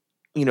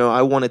 you know,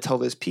 I want to tell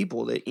those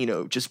people that, you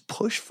know, just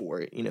push for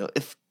it. You know,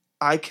 if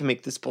I can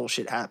make this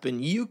bullshit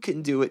happen. You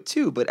can do it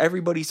too. But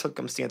everybody's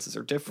circumstances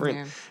are different.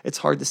 Yeah. It's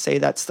hard to say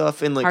that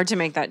stuff. And like, hard to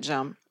make that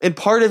jump. and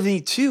part of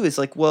me too is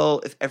like, well,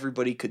 if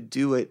everybody could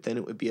do it, then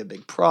it would be a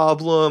big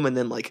problem. And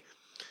then like,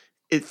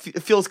 it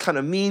feels kind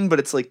of mean, but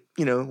it's like,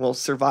 you know, well,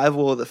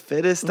 survival of the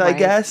fittest, I Right.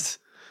 guess.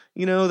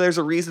 You know, there's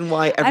a reason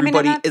why and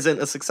everybody that's-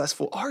 isn't a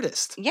successful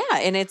artist. Yeah,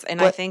 and I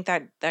But- think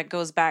that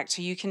goes back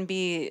to you can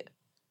be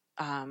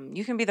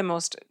the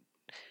most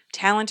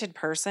talented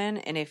person,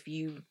 and if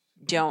you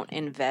don't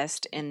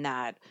invest in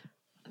that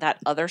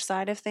other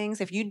side of things,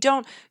 if you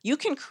don't, you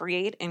can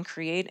create and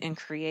create and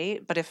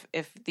create, but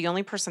if the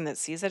only person that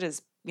sees it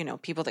is, you know,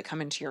 people that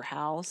come into your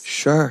house,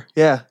 Sure.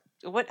 Yeah.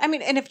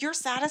 and if you're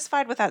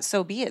satisfied with that,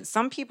 so be it.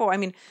 Some people, I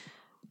mean,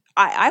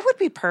 I would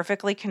be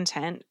perfectly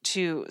content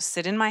to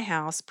sit in my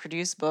house,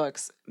 produce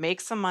books, make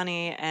some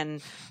money,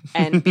 and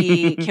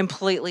be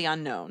completely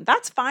unknown.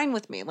 That's fine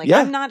with me. Like, Yeah.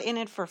 I'm not in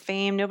it for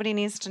fame. Nobody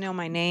needs to know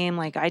my name.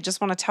 Like, I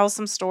just want to tell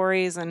some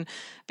stories and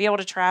be able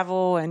to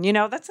travel, and you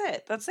know, that's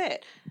it. That's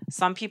it.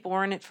 Some people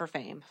are in it for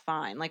fame.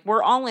 Fine. Like,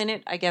 we're all in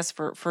it, I guess,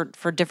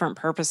 for different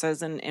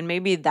purposes, and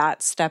maybe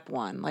that's step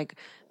one. Like,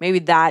 maybe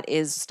that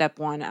is step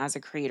one as a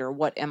creator.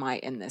 What am I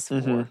in this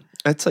for?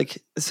 It's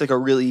like a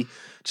really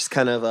just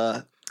kind of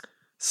a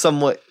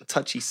somewhat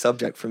touchy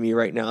subject for me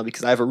right now,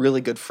 because I have a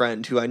really good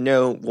friend who I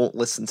know won't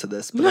listen to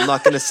this, but I'm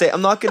not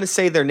gonna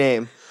say their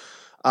name.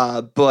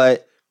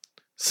 But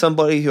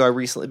somebody who I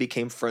recently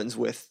became friends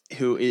with,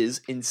 who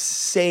is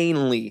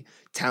insanely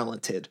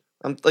talented.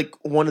 I'm like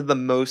one of the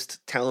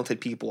most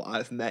talented people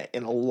I've met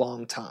in a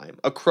long time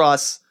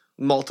across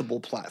multiple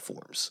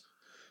platforms.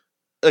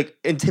 Like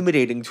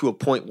intimidating to a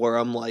point where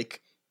I'm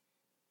like,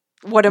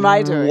 What am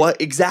I doing? what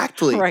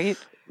exactly? Right.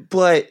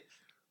 But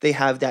they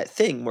have that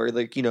thing where,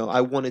 like, you know,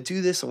 I want to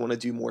do this, I want to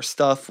do more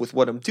stuff with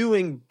what I'm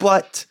doing,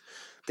 but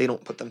they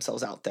don't put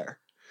themselves out there.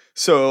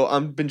 So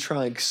I've been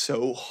trying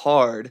so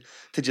hard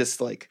to just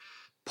like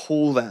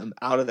pull them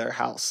out of their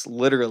house,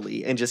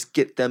 literally, and just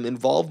get them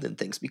involved in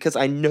things, because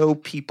I know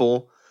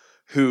people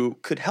who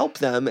could help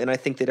them. And I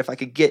think that if I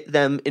could get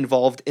them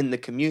involved in the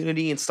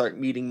community and start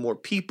meeting more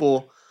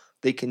people,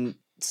 they can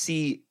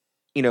see,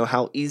 you know,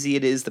 how easy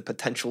it is, the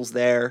potential's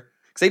there.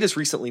 Because they just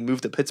recently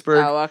moved to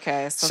Pittsburgh. Oh,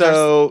 okay.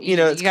 So you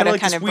know, it's kind of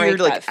like gotta this break weird,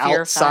 like, that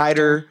fear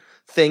outsider factor.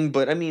 thing.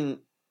 But I mean,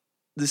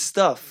 the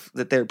stuff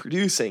that they're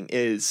producing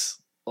is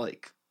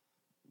like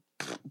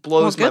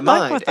blows my good luck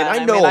mind. with And that.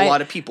 I I know mean, a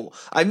lot of people.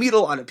 I meet a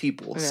lot of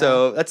people. Yeah.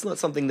 So that's not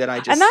something that I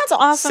just And that's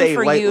awesome say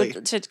for lightly.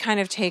 you to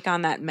kind of take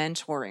on that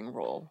mentoring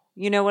role.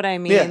 You know what I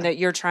mean? Yeah. That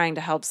you're trying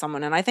to help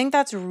someone, and I think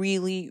that's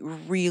really,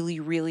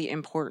 really, really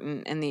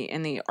important in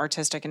the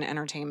artistic and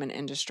entertainment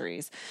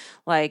industries.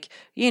 Like,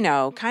 you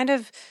know, kind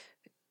of.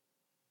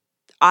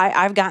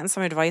 I've gotten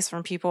some advice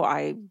from people.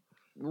 I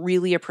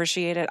really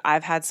appreciate it.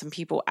 I've had some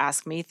people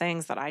ask me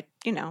things that I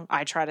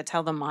try to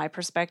tell them my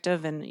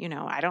perspective, and you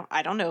know, I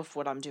don't know if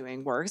what I'm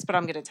doing works, but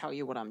I'm going to tell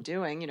you what I'm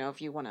doing, you know,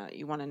 if you want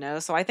to know.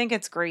 So I think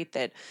it's great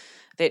that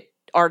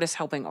artists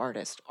helping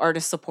artists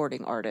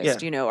supporting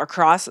artists, Yeah. you know,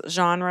 across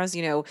genres,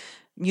 you know,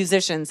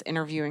 musicians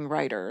interviewing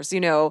writers, you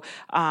know,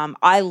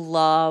 I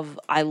love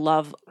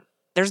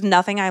there's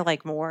nothing I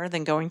like more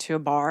than going to a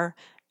bar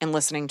and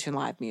listening to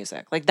live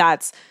music. Like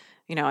that's,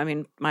 you know, I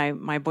mean,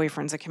 my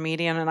boyfriend's a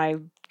comedian, and I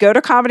go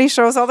to comedy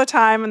shows all the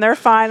time, and they're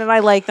fine, and I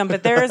like them.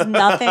 But there is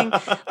nothing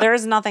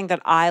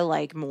that I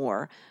like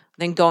more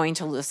than going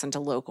to listen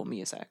to local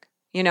music.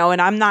 You know, and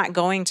I'm not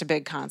going to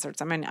big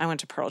concerts. I mean, I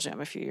went to Pearl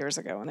Jam a few years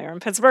ago when they were in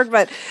Pittsburgh,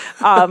 but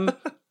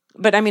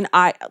I mean,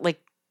 I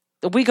like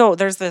we go.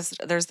 There's this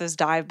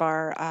dive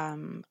bar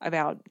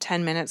about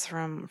 10 minutes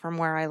from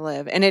where I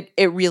live, and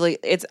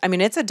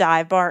it's a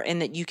dive bar in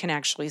that you can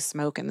actually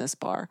smoke in this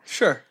bar.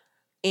 Sure.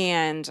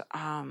 And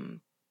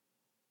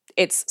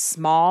it's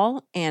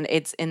small, and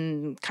it's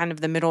in kind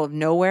of the middle of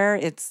nowhere.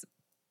 It's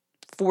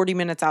 40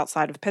 minutes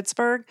outside of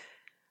Pittsburgh,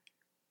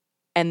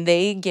 and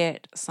they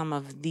get some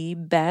of the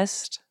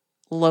best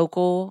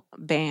local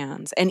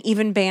bands, and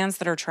even bands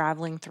that are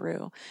traveling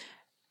through.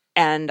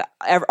 And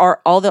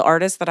all the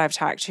artists that I've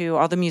talked to,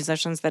 all the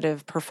musicians that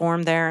have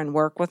performed there and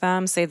work with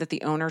them, say that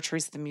the owner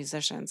treats the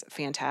musicians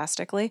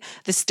fantastically.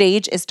 The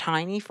stage is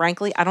tiny.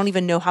 Frankly, I don't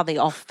even know how they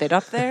all fit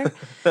up there.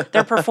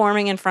 They're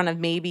performing in front of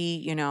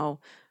maybe,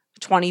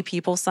 20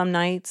 people some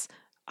nights.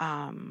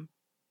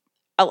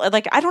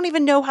 Like, I don't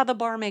even know how the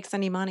bar makes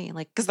any money,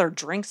 like, because their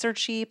drinks are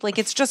cheap. Like,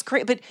 it's just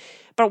great.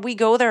 But we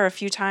go there a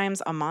few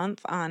times a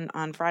month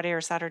on Friday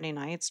or Saturday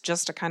nights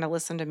just to kind of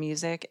listen to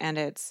music, and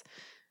it's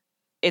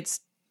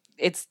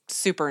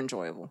super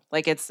enjoyable.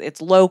 Like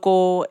it's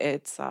local.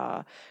 It's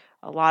a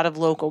lot of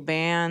local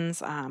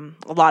bands, a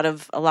lot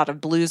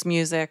of blues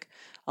music,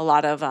 a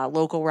lot of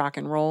local rock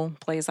and roll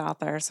plays out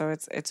there. So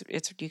it's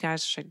you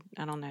guys should,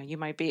 I don't know, you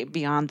might be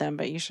beyond them,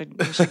 but you should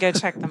go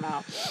check them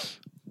out.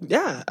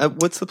 Yeah.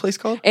 What's the place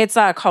called? It's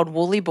called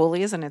Woolly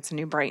Bullies, and it's in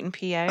New Brighton,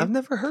 PA. I've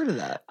never heard of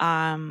that.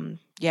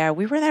 Yeah,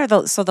 we were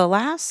there. So the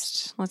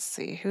last, let's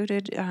see, who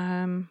did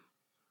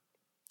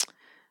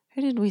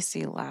Who did we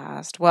see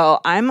last?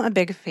 Well, I'm a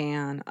big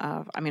fan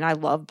of, I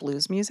love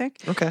blues music.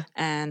 Okay.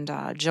 And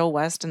Jill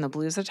West and the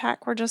Blues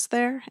Attack were just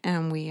there,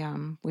 and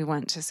we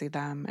went to see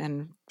them,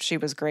 and she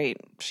was great.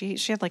 She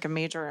had like a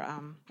major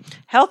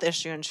health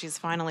issue, and she's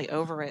finally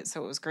over it,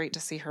 so it was great to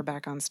see her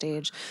back on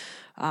stage.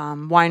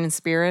 Wine and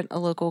Spirit, a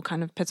local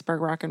kind of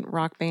Pittsburgh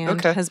rock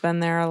band, has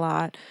been there a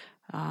lot.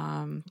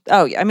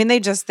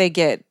 They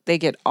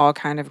get all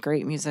kind of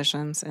great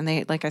musicians, and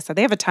they, like I said,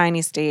 they have a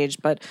tiny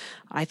stage, but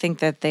I think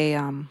that they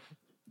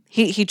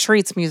he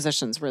treats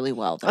musicians really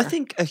well there. I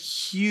think a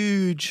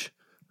huge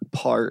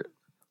part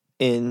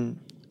in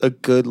a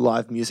good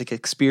live music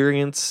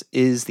experience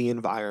is the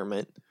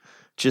environment,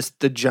 just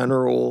the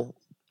general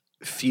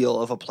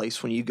feel of a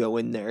place when you go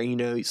in there. You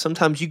know,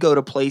 sometimes you go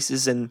to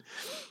places and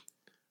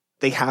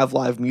they have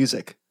live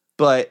music,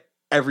 but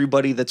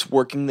everybody that's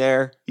working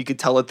there, you could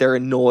tell that they're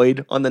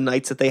annoyed on the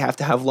nights that they have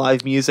to have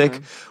live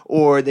music,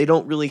 or they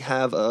don't really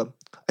have a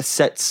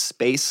set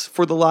space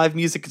for the live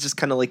music. It's just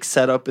kind of like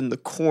set up in the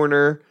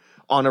corner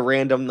on a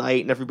random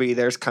night, and everybody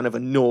there's kind of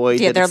annoyed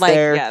that they're it's like,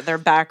 there. They're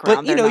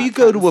background. But, you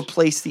go to a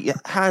place that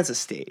has a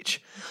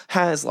stage,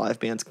 has live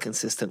bands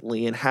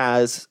consistently, and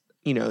has,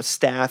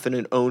 staff and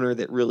an owner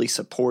that really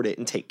support it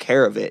and take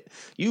care of it.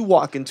 You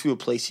walk into a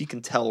place, you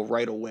can tell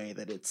right away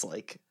that it's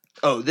like,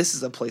 oh, this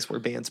is a place where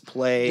bands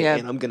play,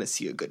 and I'm going to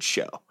see a good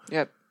show.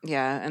 Yep.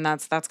 Yeah, and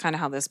that's kind of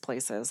how this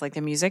place is. Like,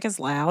 the music is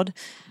loud.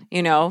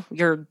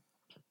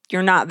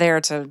 You're not there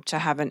to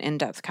have an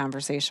in-depth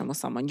conversation with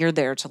someone. You're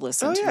there to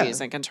listen to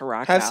music and to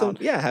rock out.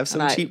 Have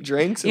some cheap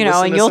drinks, and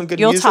and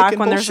you'll talk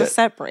when there's a bullshit.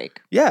 set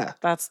break. Yeah,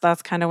 that's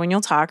kind of when you'll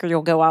talk, or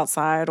you'll go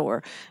outside,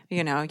 or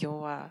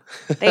you'll.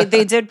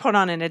 They did put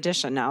on an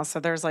edition now,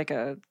 so there's like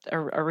a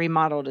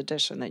remodeled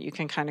edition that you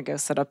can kind of go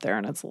sit up there,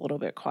 and it's a little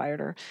bit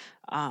quieter.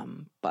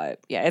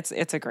 But yeah,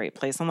 it's a great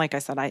place, and like I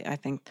said, I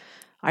think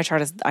I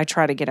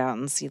try to get out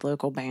and see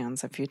local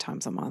bands a few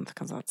times a month,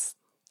 because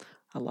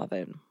I love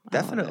it.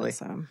 Definitely.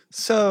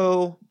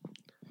 So,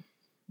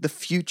 the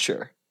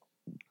future.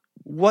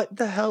 What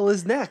the hell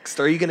is next?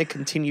 Are you going to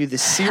continue the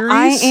series?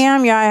 I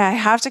am. Yeah, I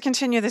have to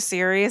continue the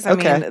series. I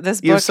mean, this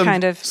book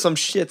some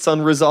shit's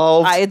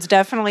unresolved. It's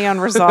definitely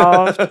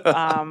unresolved.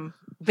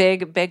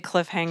 Big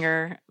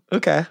cliffhanger.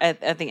 Okay.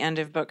 At the end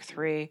of book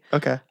 3.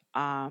 Okay.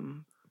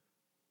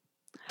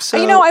 So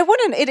I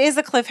wouldn't. It is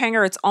a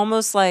cliffhanger. It's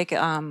almost like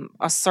a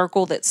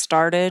circle that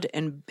started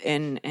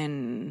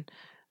in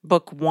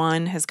book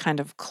 1 has kind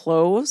of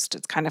closed.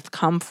 It's kind of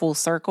come full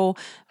circle,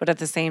 but at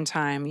the same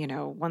time,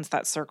 once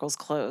that circle's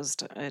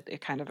closed,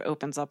 it kind of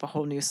opens up a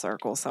whole new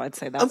circle. So I'd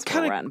say that's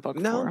where we're at in book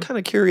 4. Now I'm kind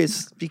of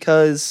curious,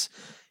 because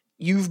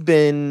you've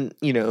been,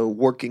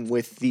 working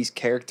with these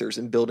characters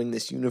and building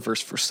this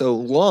universe for so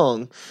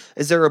long.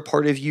 Is there a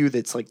part of you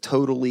that's like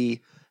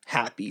totally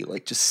happy,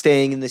 like just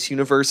staying in this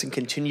universe and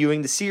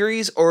continuing the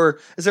series? Or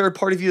is there a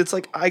part of you that's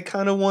like, I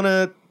kind of want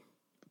to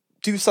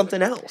do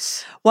something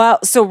else? Well,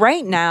 so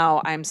right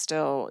now I'm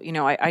still,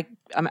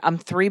 I'm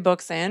 3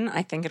 books in.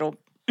 I think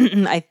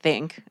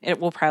it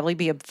will probably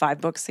be a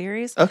 5-book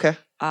series. Okay.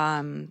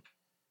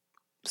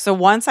 So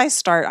once I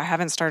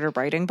haven't started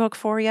writing book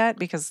 4 yet,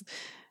 because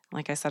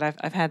like I said,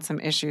 I've had some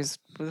issues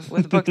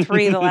with book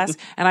 3 and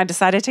I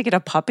decided to get a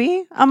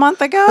puppy a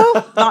month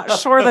ago. Not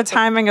sure the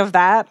timing of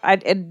that.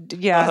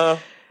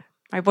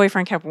 My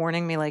boyfriend kept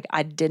warning me, like,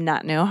 I did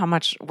not know how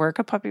much work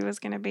a puppy was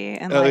going to be.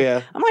 And I'm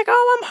like,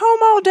 I'm home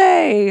all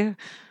day.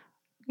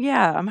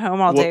 Yeah, I'm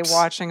home all day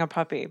watching a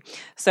puppy.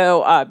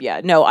 So,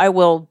 I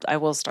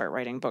will start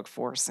writing book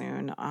 4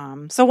 soon.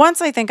 So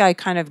once I think I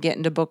kind of get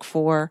into book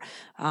 4,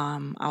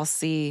 I'll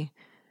see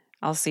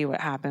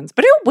what happens.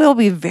 But it will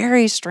be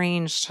very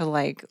strange to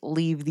like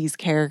leave these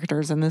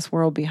characters in this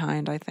world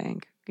behind, I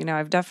think.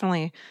 I've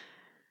definitely...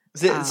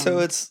 so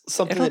it's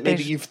something that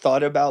maybe you've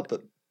thought about,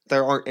 but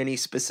there aren't any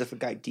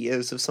specific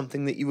ideas of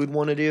something that you would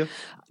want to do?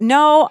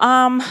 No,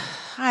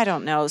 I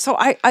don't know. So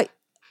I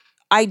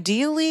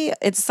ideally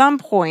at some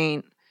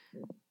point,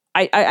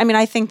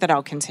 I think that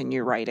I'll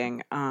continue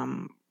writing.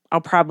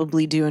 I'll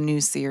probably do a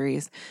new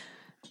series,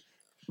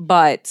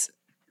 but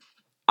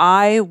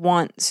I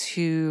want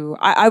to,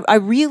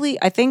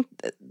 I think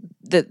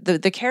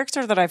the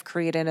character that I've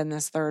created in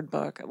this 3rd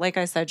book, like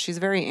I said, she's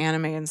very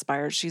anime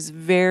inspired. She's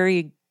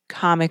very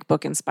comic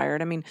book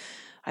inspired. I mean,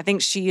 I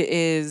think she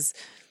is...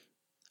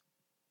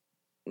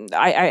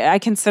 I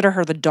consider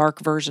her the dark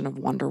version of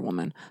Wonder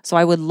Woman. So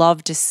I would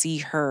love to see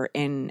her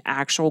in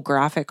actual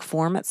graphic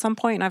form at some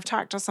point. And I've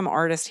talked to some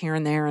artists here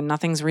and there, and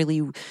nothing's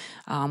really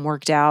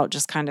worked out.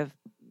 Just kind of,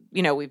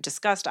 we've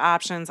discussed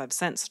options. I've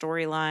sent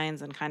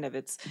storylines, and kind of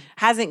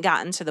hasn't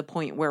gotten to the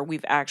point where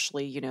we've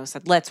actually,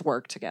 said, let's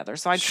work together.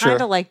 So I'd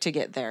kind of like to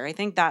get there. I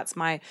think that's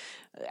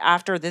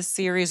after this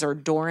series or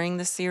during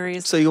the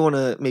series. So you want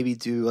to maybe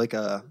do like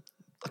a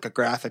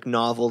graphic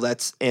novel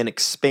that's an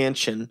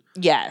expansion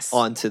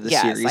onto the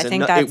series. I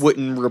think it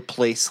wouldn't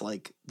replace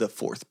like the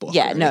 4th book.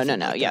 Yeah, no.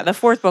 Yeah, the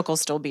 4th book will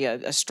still be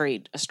a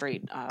straight I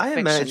fiction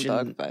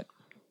imagine book. But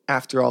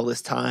after all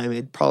this time,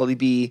 it'd probably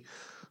be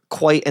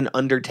quite an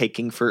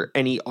undertaking for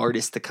any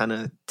artist to kind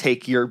of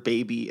take your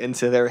baby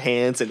into their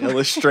hands and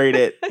illustrate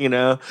it, you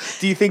know?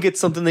 Do you think it's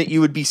something that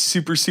you would be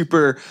super,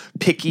 super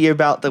picky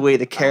about the way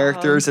the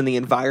characters and the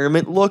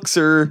environment looks,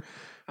 or...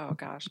 Oh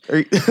gosh.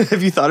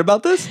 Have you thought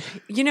about this?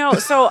 You know,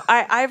 so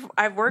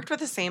I've worked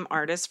with the same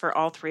artist for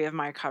all 3 of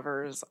my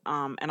covers,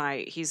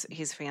 and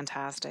he's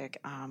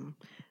fantastic.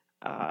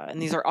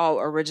 And these are all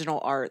original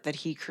art that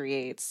he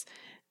creates,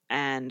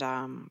 and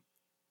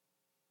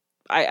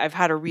I've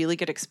had a really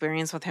good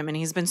experience with him, and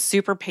he's been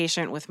super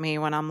patient with me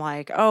when I'm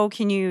like, oh,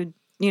 can you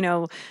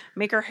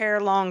make her hair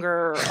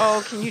longer? Or,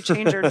 oh, can you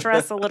change her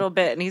dress a little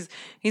bit? And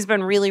he's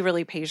been really,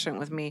 really patient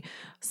with me.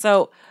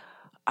 So,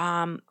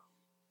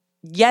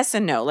 yes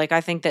and no. Like, I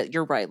think that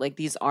you're right. Like,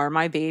 these are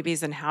my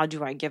babies, and how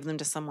do I give them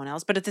to someone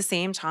else? But at the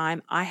same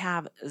time, I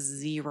have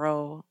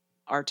zero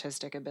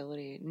artistic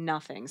ability,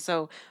 nothing.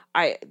 So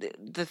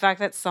the fact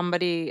that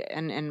somebody,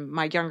 and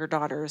my younger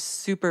daughter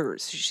is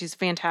she's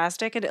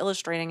fantastic at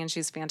illustrating, and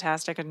she's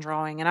fantastic at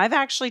drawing. And I've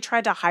actually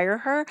tried to hire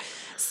her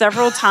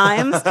several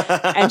times,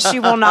 and she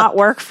will not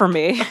work for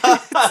me.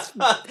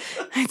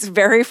 It's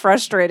very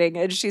frustrating,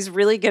 and she's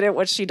really good at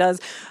what she does.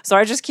 So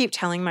I just keep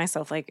telling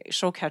myself, like,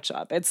 she'll catch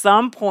up at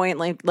some point.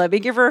 Like, let me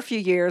give her a few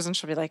years, and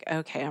she'll be like,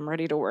 okay, I'm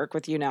ready to work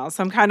with you now.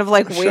 So I'm kind of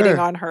like waiting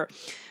on her.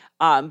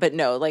 But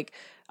no, like,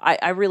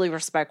 I really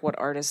respect what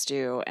artists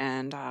do,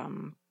 and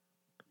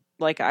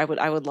like I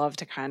would love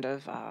to kind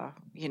of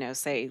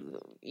say,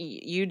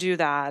 you do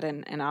that,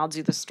 and I'll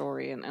do the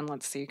story, and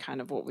let's see kind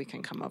of what we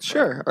can come up with.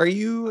 Sure. Are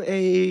you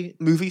a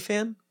movie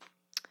fan?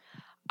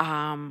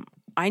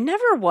 I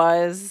never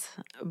was,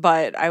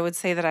 but I would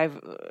say that I've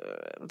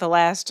the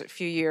last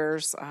few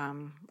years,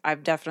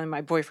 I've definitely,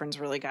 my boyfriend's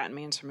really gotten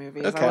me into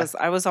movies. Okay.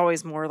 I was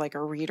always more like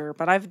a reader,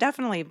 but I've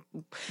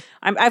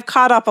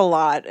caught up a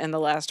lot in the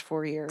last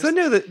 4 years. So I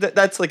know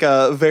that's like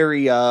a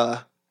very it's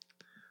a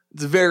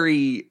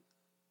very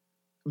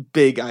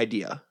big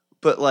idea,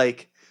 but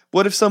like,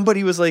 what if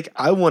somebody was like,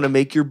 I want to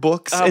make your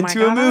books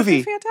into a movie? That would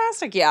be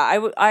fantastic. Yeah,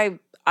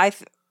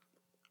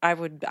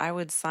 I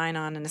would sign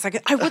on in a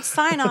second. I would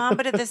sign on,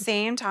 but at the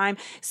same time,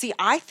 see,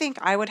 I think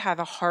I would have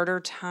a harder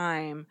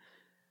time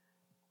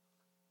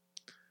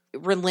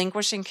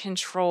relinquishing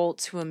control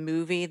to a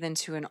movie than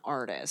to an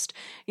artist.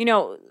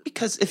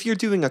 Because if you're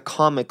doing a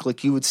comic,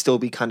 like, you would still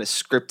be kind of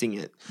scripting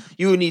it.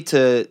 You would need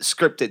to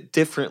script it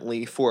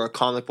differently for a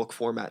comic book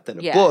format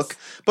than a book.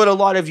 But a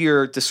lot of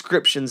your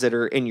descriptions that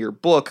are in your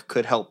book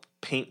could help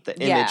paint the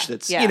image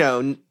that's,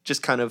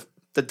 just kind of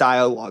the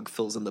dialogue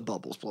fills in the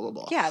bubbles, blah, blah,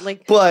 blah. Yeah,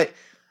 like... But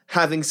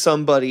having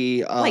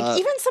somebody... like,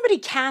 even somebody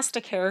cast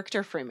a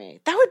character for me.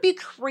 That would be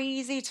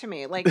crazy to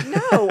me. Like,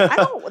 no, I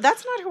don't...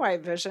 That's not who I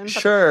envisioned.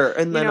 But, sure,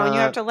 and then... and you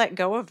have to let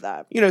go of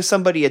that.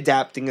 Somebody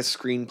adapting a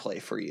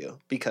screenplay for you.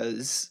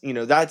 Because,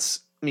 that's...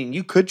 I mean,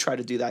 you could try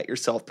to do that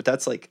yourself, but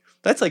that's like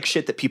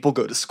shit that people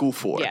go to school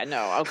for. Yeah,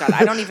 no. Oh, God.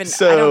 I don't even...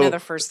 I don't know the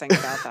first thing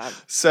about that.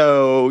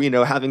 So,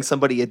 having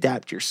somebody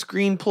adapt your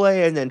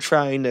screenplay and then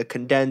trying to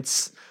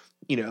condense,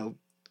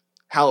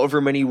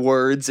 however many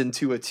words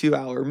into a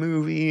 2-hour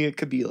movie, it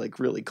could be like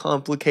really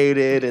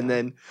complicated. And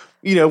then,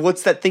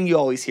 what's that thing you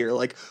always hear?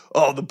 Like,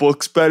 oh, the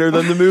book's better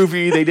than the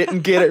movie. They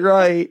didn't get it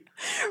right.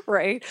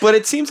 Right. But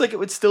it seems like it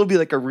would still be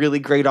like a really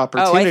great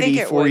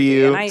opportunity for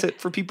you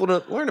for people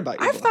to learn about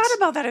your books. I've thought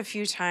about that a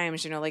few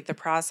times, like the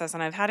process,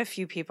 and I've had a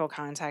few people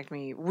contact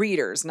me,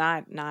 readers,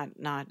 not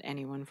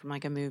anyone from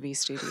like a movie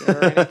studio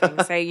or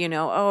anything, say,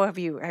 oh, have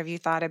you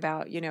thought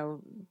about,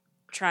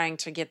 trying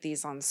to get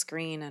these on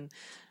screen? And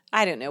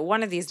I don't know,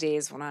 one of these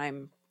days when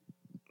I'm,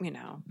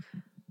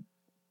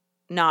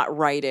 not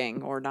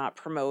writing or not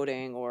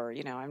promoting, or,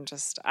 I'm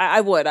just, I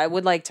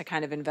would like to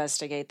kind of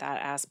investigate that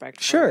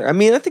aspect. Sure. I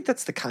mean, I think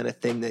that's the kind of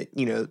thing that,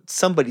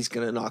 somebody's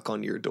going to knock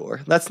on your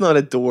door. That's not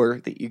a door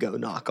that you go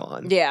knock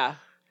on. Yeah.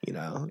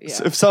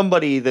 So if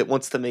somebody that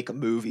wants to make a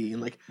movie,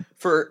 and like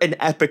for an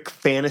epic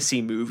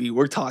fantasy movie,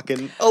 we're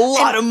talking a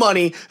lot of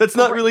money. That's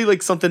not really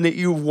like something that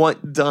you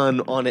want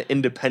done on an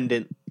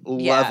independent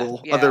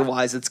level. Yeah.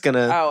 Otherwise, it's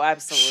gonna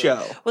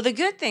show. Well, the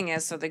good thing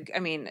is,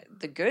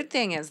 the good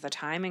thing is the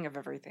timing of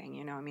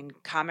everything.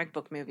 Comic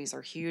book movies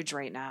are huge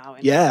right now.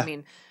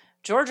 And,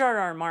 George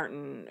R.R.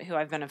 Martin, who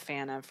I've been a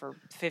fan of for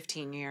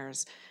 15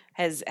 years,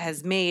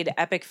 has made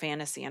epic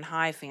fantasy and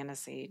high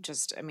fantasy.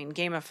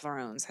 Game of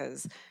Thrones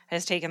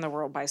has taken the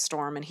world by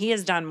storm, and he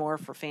has done more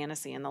for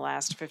fantasy in the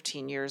last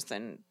 15 years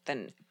than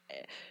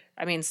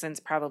since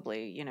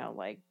probably,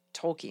 like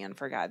Tolkien,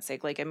 for God's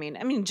sake.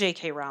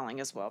 J.K. Rowling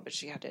as well, but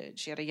she had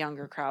a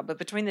younger crowd. But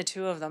between the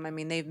two of them,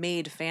 they've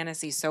made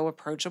fantasy so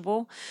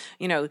approachable.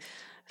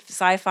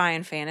 Sci-fi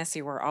and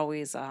fantasy were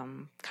always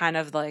kind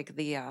of like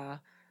the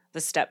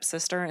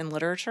stepsister in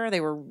literature.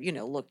 They were,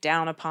 looked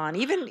down upon.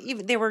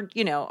 Even they were,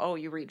 oh,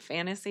 you read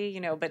fantasy,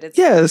 but it's...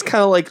 Yeah, it's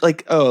kind of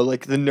like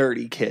the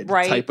nerdy kid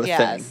type of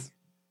thing.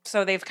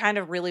 So they've kind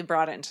of really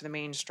brought it into the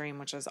mainstream,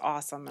 which is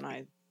awesome, and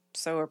I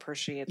so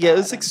appreciate that. Yeah,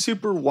 it's like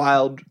super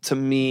wild to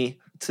me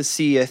to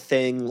see a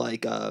thing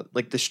like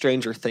the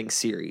Stranger Things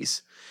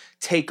series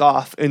take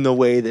off in the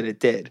way that it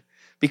did.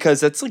 because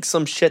that's like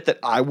some shit that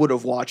I would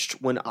have watched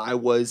when I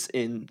was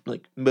in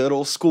like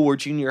middle school or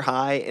junior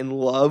high and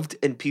loved,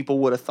 and people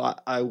would have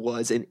thought I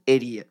was an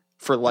idiot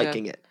for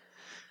liking it.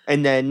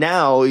 And then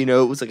now, it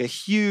was like a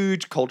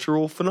huge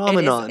cultural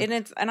phenomenon.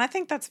 And I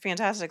think that's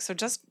fantastic. So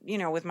just,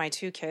 with my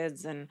two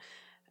kids and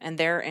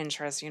their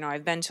interests,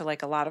 I've been to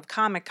like a lot of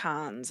Comic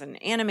Cons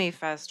and Anime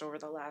Fest over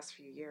the last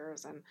few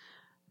years, and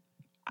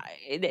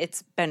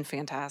it's been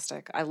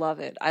fantastic. I love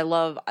it. I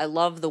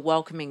love the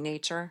welcoming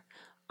nature.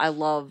 I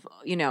love,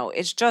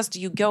 it's just,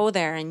 you go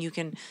there and you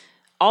can,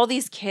 all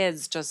these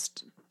kids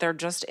they're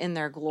just in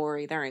their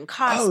glory. They're in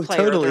cosplay,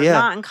 or they're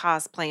not in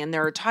cosplay, and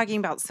they're talking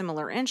about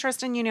similar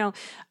interests. And,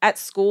 at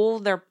school,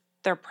 they're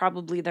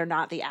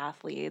not the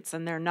athletes,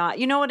 and they're not,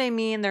 you know what I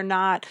mean? They're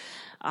not,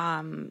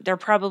 they're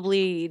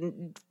probably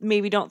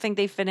maybe don't think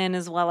they fit in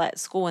as well at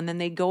school. And then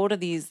they go to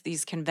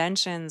these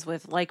conventions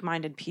with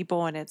like-minded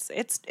people, and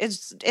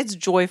it's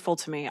joyful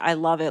to me. I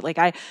love it. Like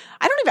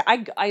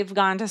I've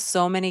gone to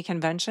so many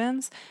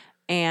conventions,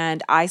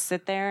 and I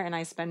sit there and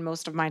I spend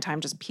most of my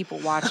time just people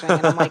watching,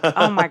 and I'm like,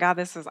 oh my God,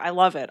 I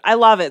love it. I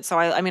love it. So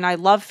I mean, I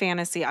love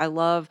fantasy. I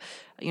love,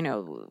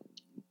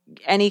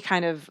 any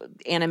kind of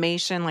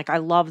animation. Like I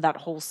love that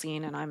whole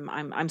scene, and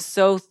I'm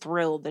so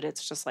thrilled that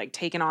it's just like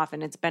taken off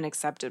and it's been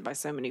accepted by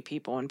so many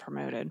people and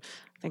promoted.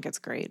 I think it's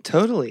great.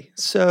 Totally.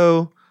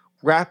 So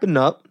wrapping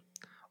up,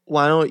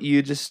 why don't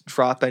you just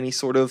drop any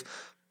sort of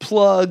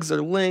plugs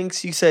or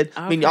links? You said,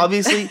 I mean,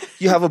 obviously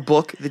you have a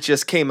book that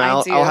just came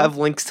out. I'll have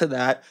links to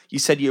that. You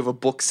said you have a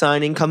book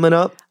signing coming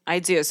up. I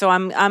do. So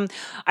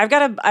I've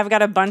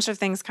got a bunch of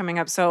things coming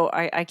up. So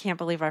I can't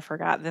believe I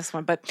forgot this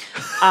one, but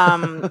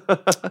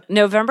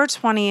November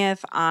 20th,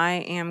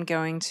 I am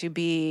going to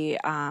be,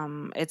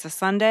 it's a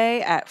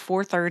Sunday at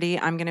 4:30.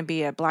 I'm going to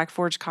be at Black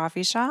Forge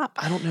Coffee Shop.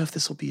 I don't know if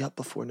this will be up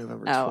before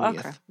November 20th. Oh,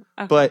 okay.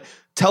 But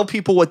tell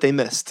people what they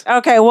missed.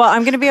 Okay, well,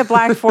 I'm going to be at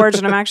Black Forge,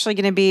 and I'm actually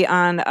going to be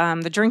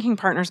on the Drinking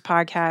Partners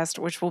podcast,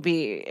 which will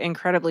be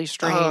incredibly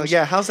strange. Oh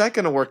yeah, how's that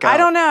going to work out? I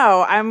don't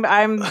know.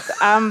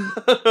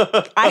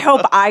 I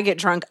hope I get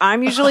drunk.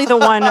 I'm usually the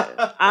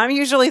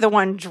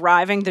one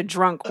driving the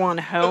drunk one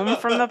home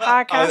from the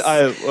podcast.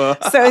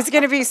 So it's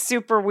going to be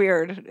super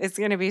weird.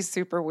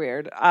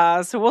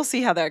 So we'll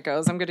see how that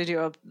goes. I'm going to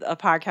do a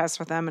podcast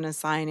with them and a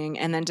signing,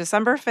 and then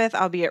December 5th,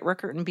 I'll be at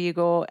Rickert and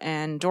Beagle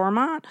and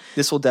Dormont.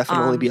 This will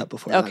definitely be up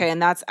before. Okay, and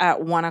that's at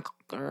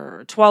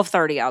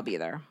 12:30. I'll be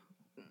there.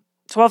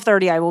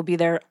 12:30. I will be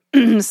there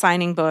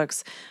signing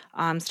books.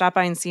 Stop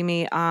by and see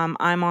me.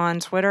 I'm on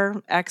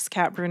Twitter,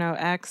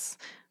 @CatBrunoX.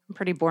 I'm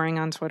pretty boring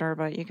on Twitter,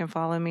 but you can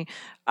follow me.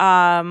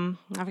 I've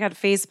got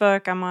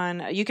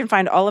Facebook. You can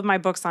find all of my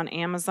books on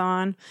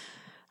Amazon.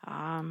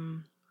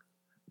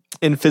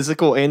 In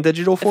physical and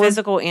digital form?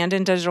 Physical and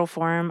in digital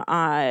form.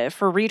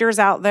 For readers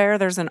out there,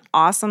 there's an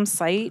awesome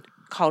site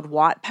called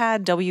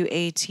Wattpad,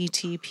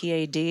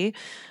 WATTPAD.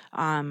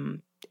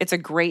 It's a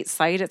great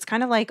site. It's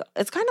kind of like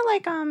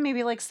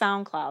maybe like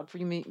SoundCloud for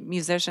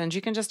musicians.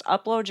 You can just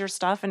upload your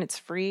stuff and it's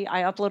free.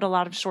 I upload a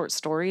lot of short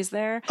stories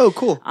there. Oh,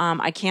 cool.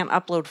 I can't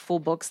upload full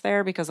books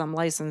there because I'm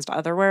licensed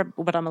otherwhere,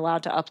 but I'm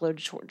allowed to upload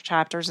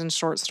chapters and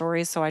short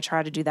stories. So I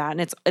try to do that, and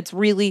it's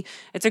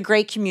a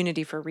great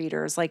community for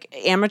readers. Like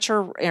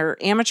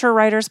amateur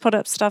writers put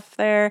up stuff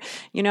there.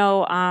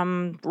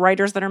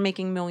 Writers that are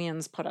making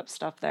millions put up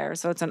stuff there.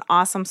 So it's an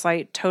awesome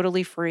site,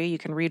 totally free. You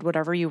can read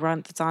whatever you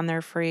want that's on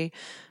there free.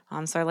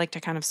 So I like to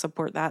kind of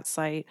support that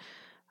site.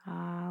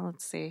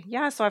 Let's see.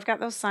 Yeah, so I've got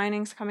those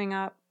signings coming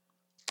up.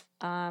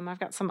 I've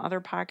got some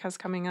other podcasts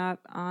coming up.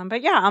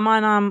 But yeah, I'm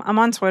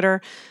on Twitter.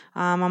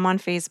 I'm on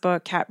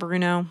Facebook, Cat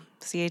Bruno,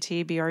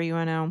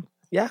 CATBRUNO.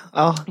 Yeah,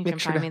 I'll you can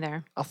find me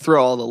there. I'll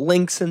throw all the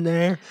links in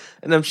there,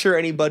 and I'm sure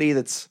anybody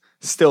that's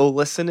still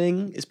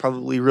listening is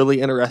probably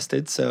really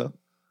interested. So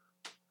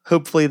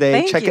hopefully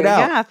they check it out.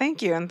 Yeah,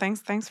 thank you, and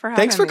thanks for having me.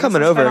 Thanks for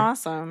coming over. Been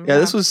awesome. Yeah,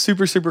 this was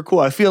super, super cool.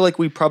 I feel like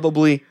we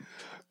probably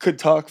could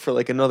talk for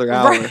like another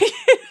hour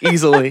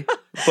easily,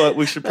 but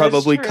we should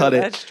probably cut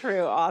it. That's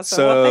true. Awesome.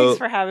 So, well, thanks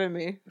for having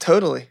me.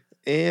 Totally.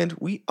 And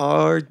we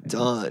are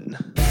done.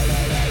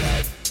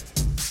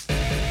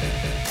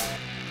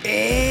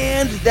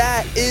 And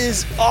that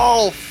is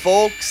all,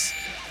 folks.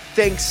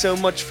 Thanks so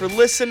much for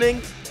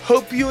listening.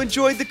 Hope you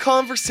enjoyed the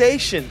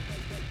conversation.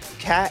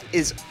 Kat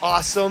is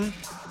awesome,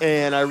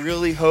 and I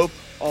really hope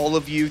all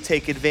of you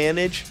take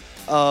advantage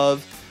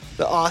of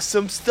the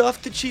awesome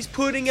stuff that she's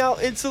putting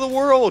out into the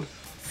world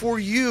for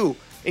you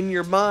in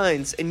your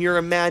minds and your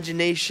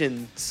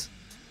imaginations.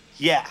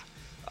 Yeah,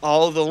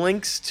 all the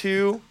links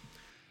to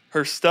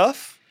her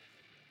stuff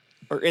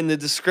are in the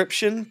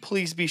description.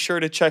 Please be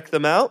sure to check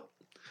them out.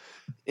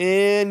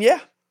 And yeah,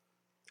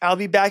 I'll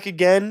be back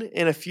again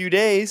in a few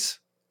days,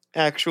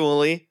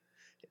 actually,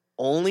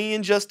 only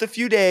in just a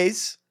few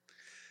days,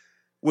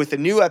 with a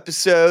new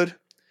episode.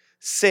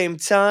 Same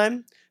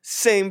time,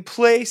 same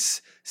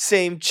place,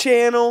 same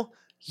channel.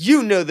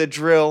 You know the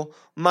drill.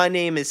 My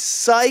name is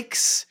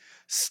Sykes.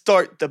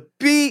 Start the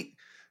Beat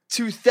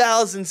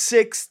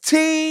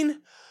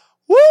 2016.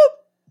 Woo!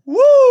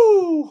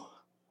 Woo!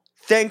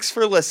 Thanks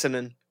for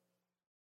listening.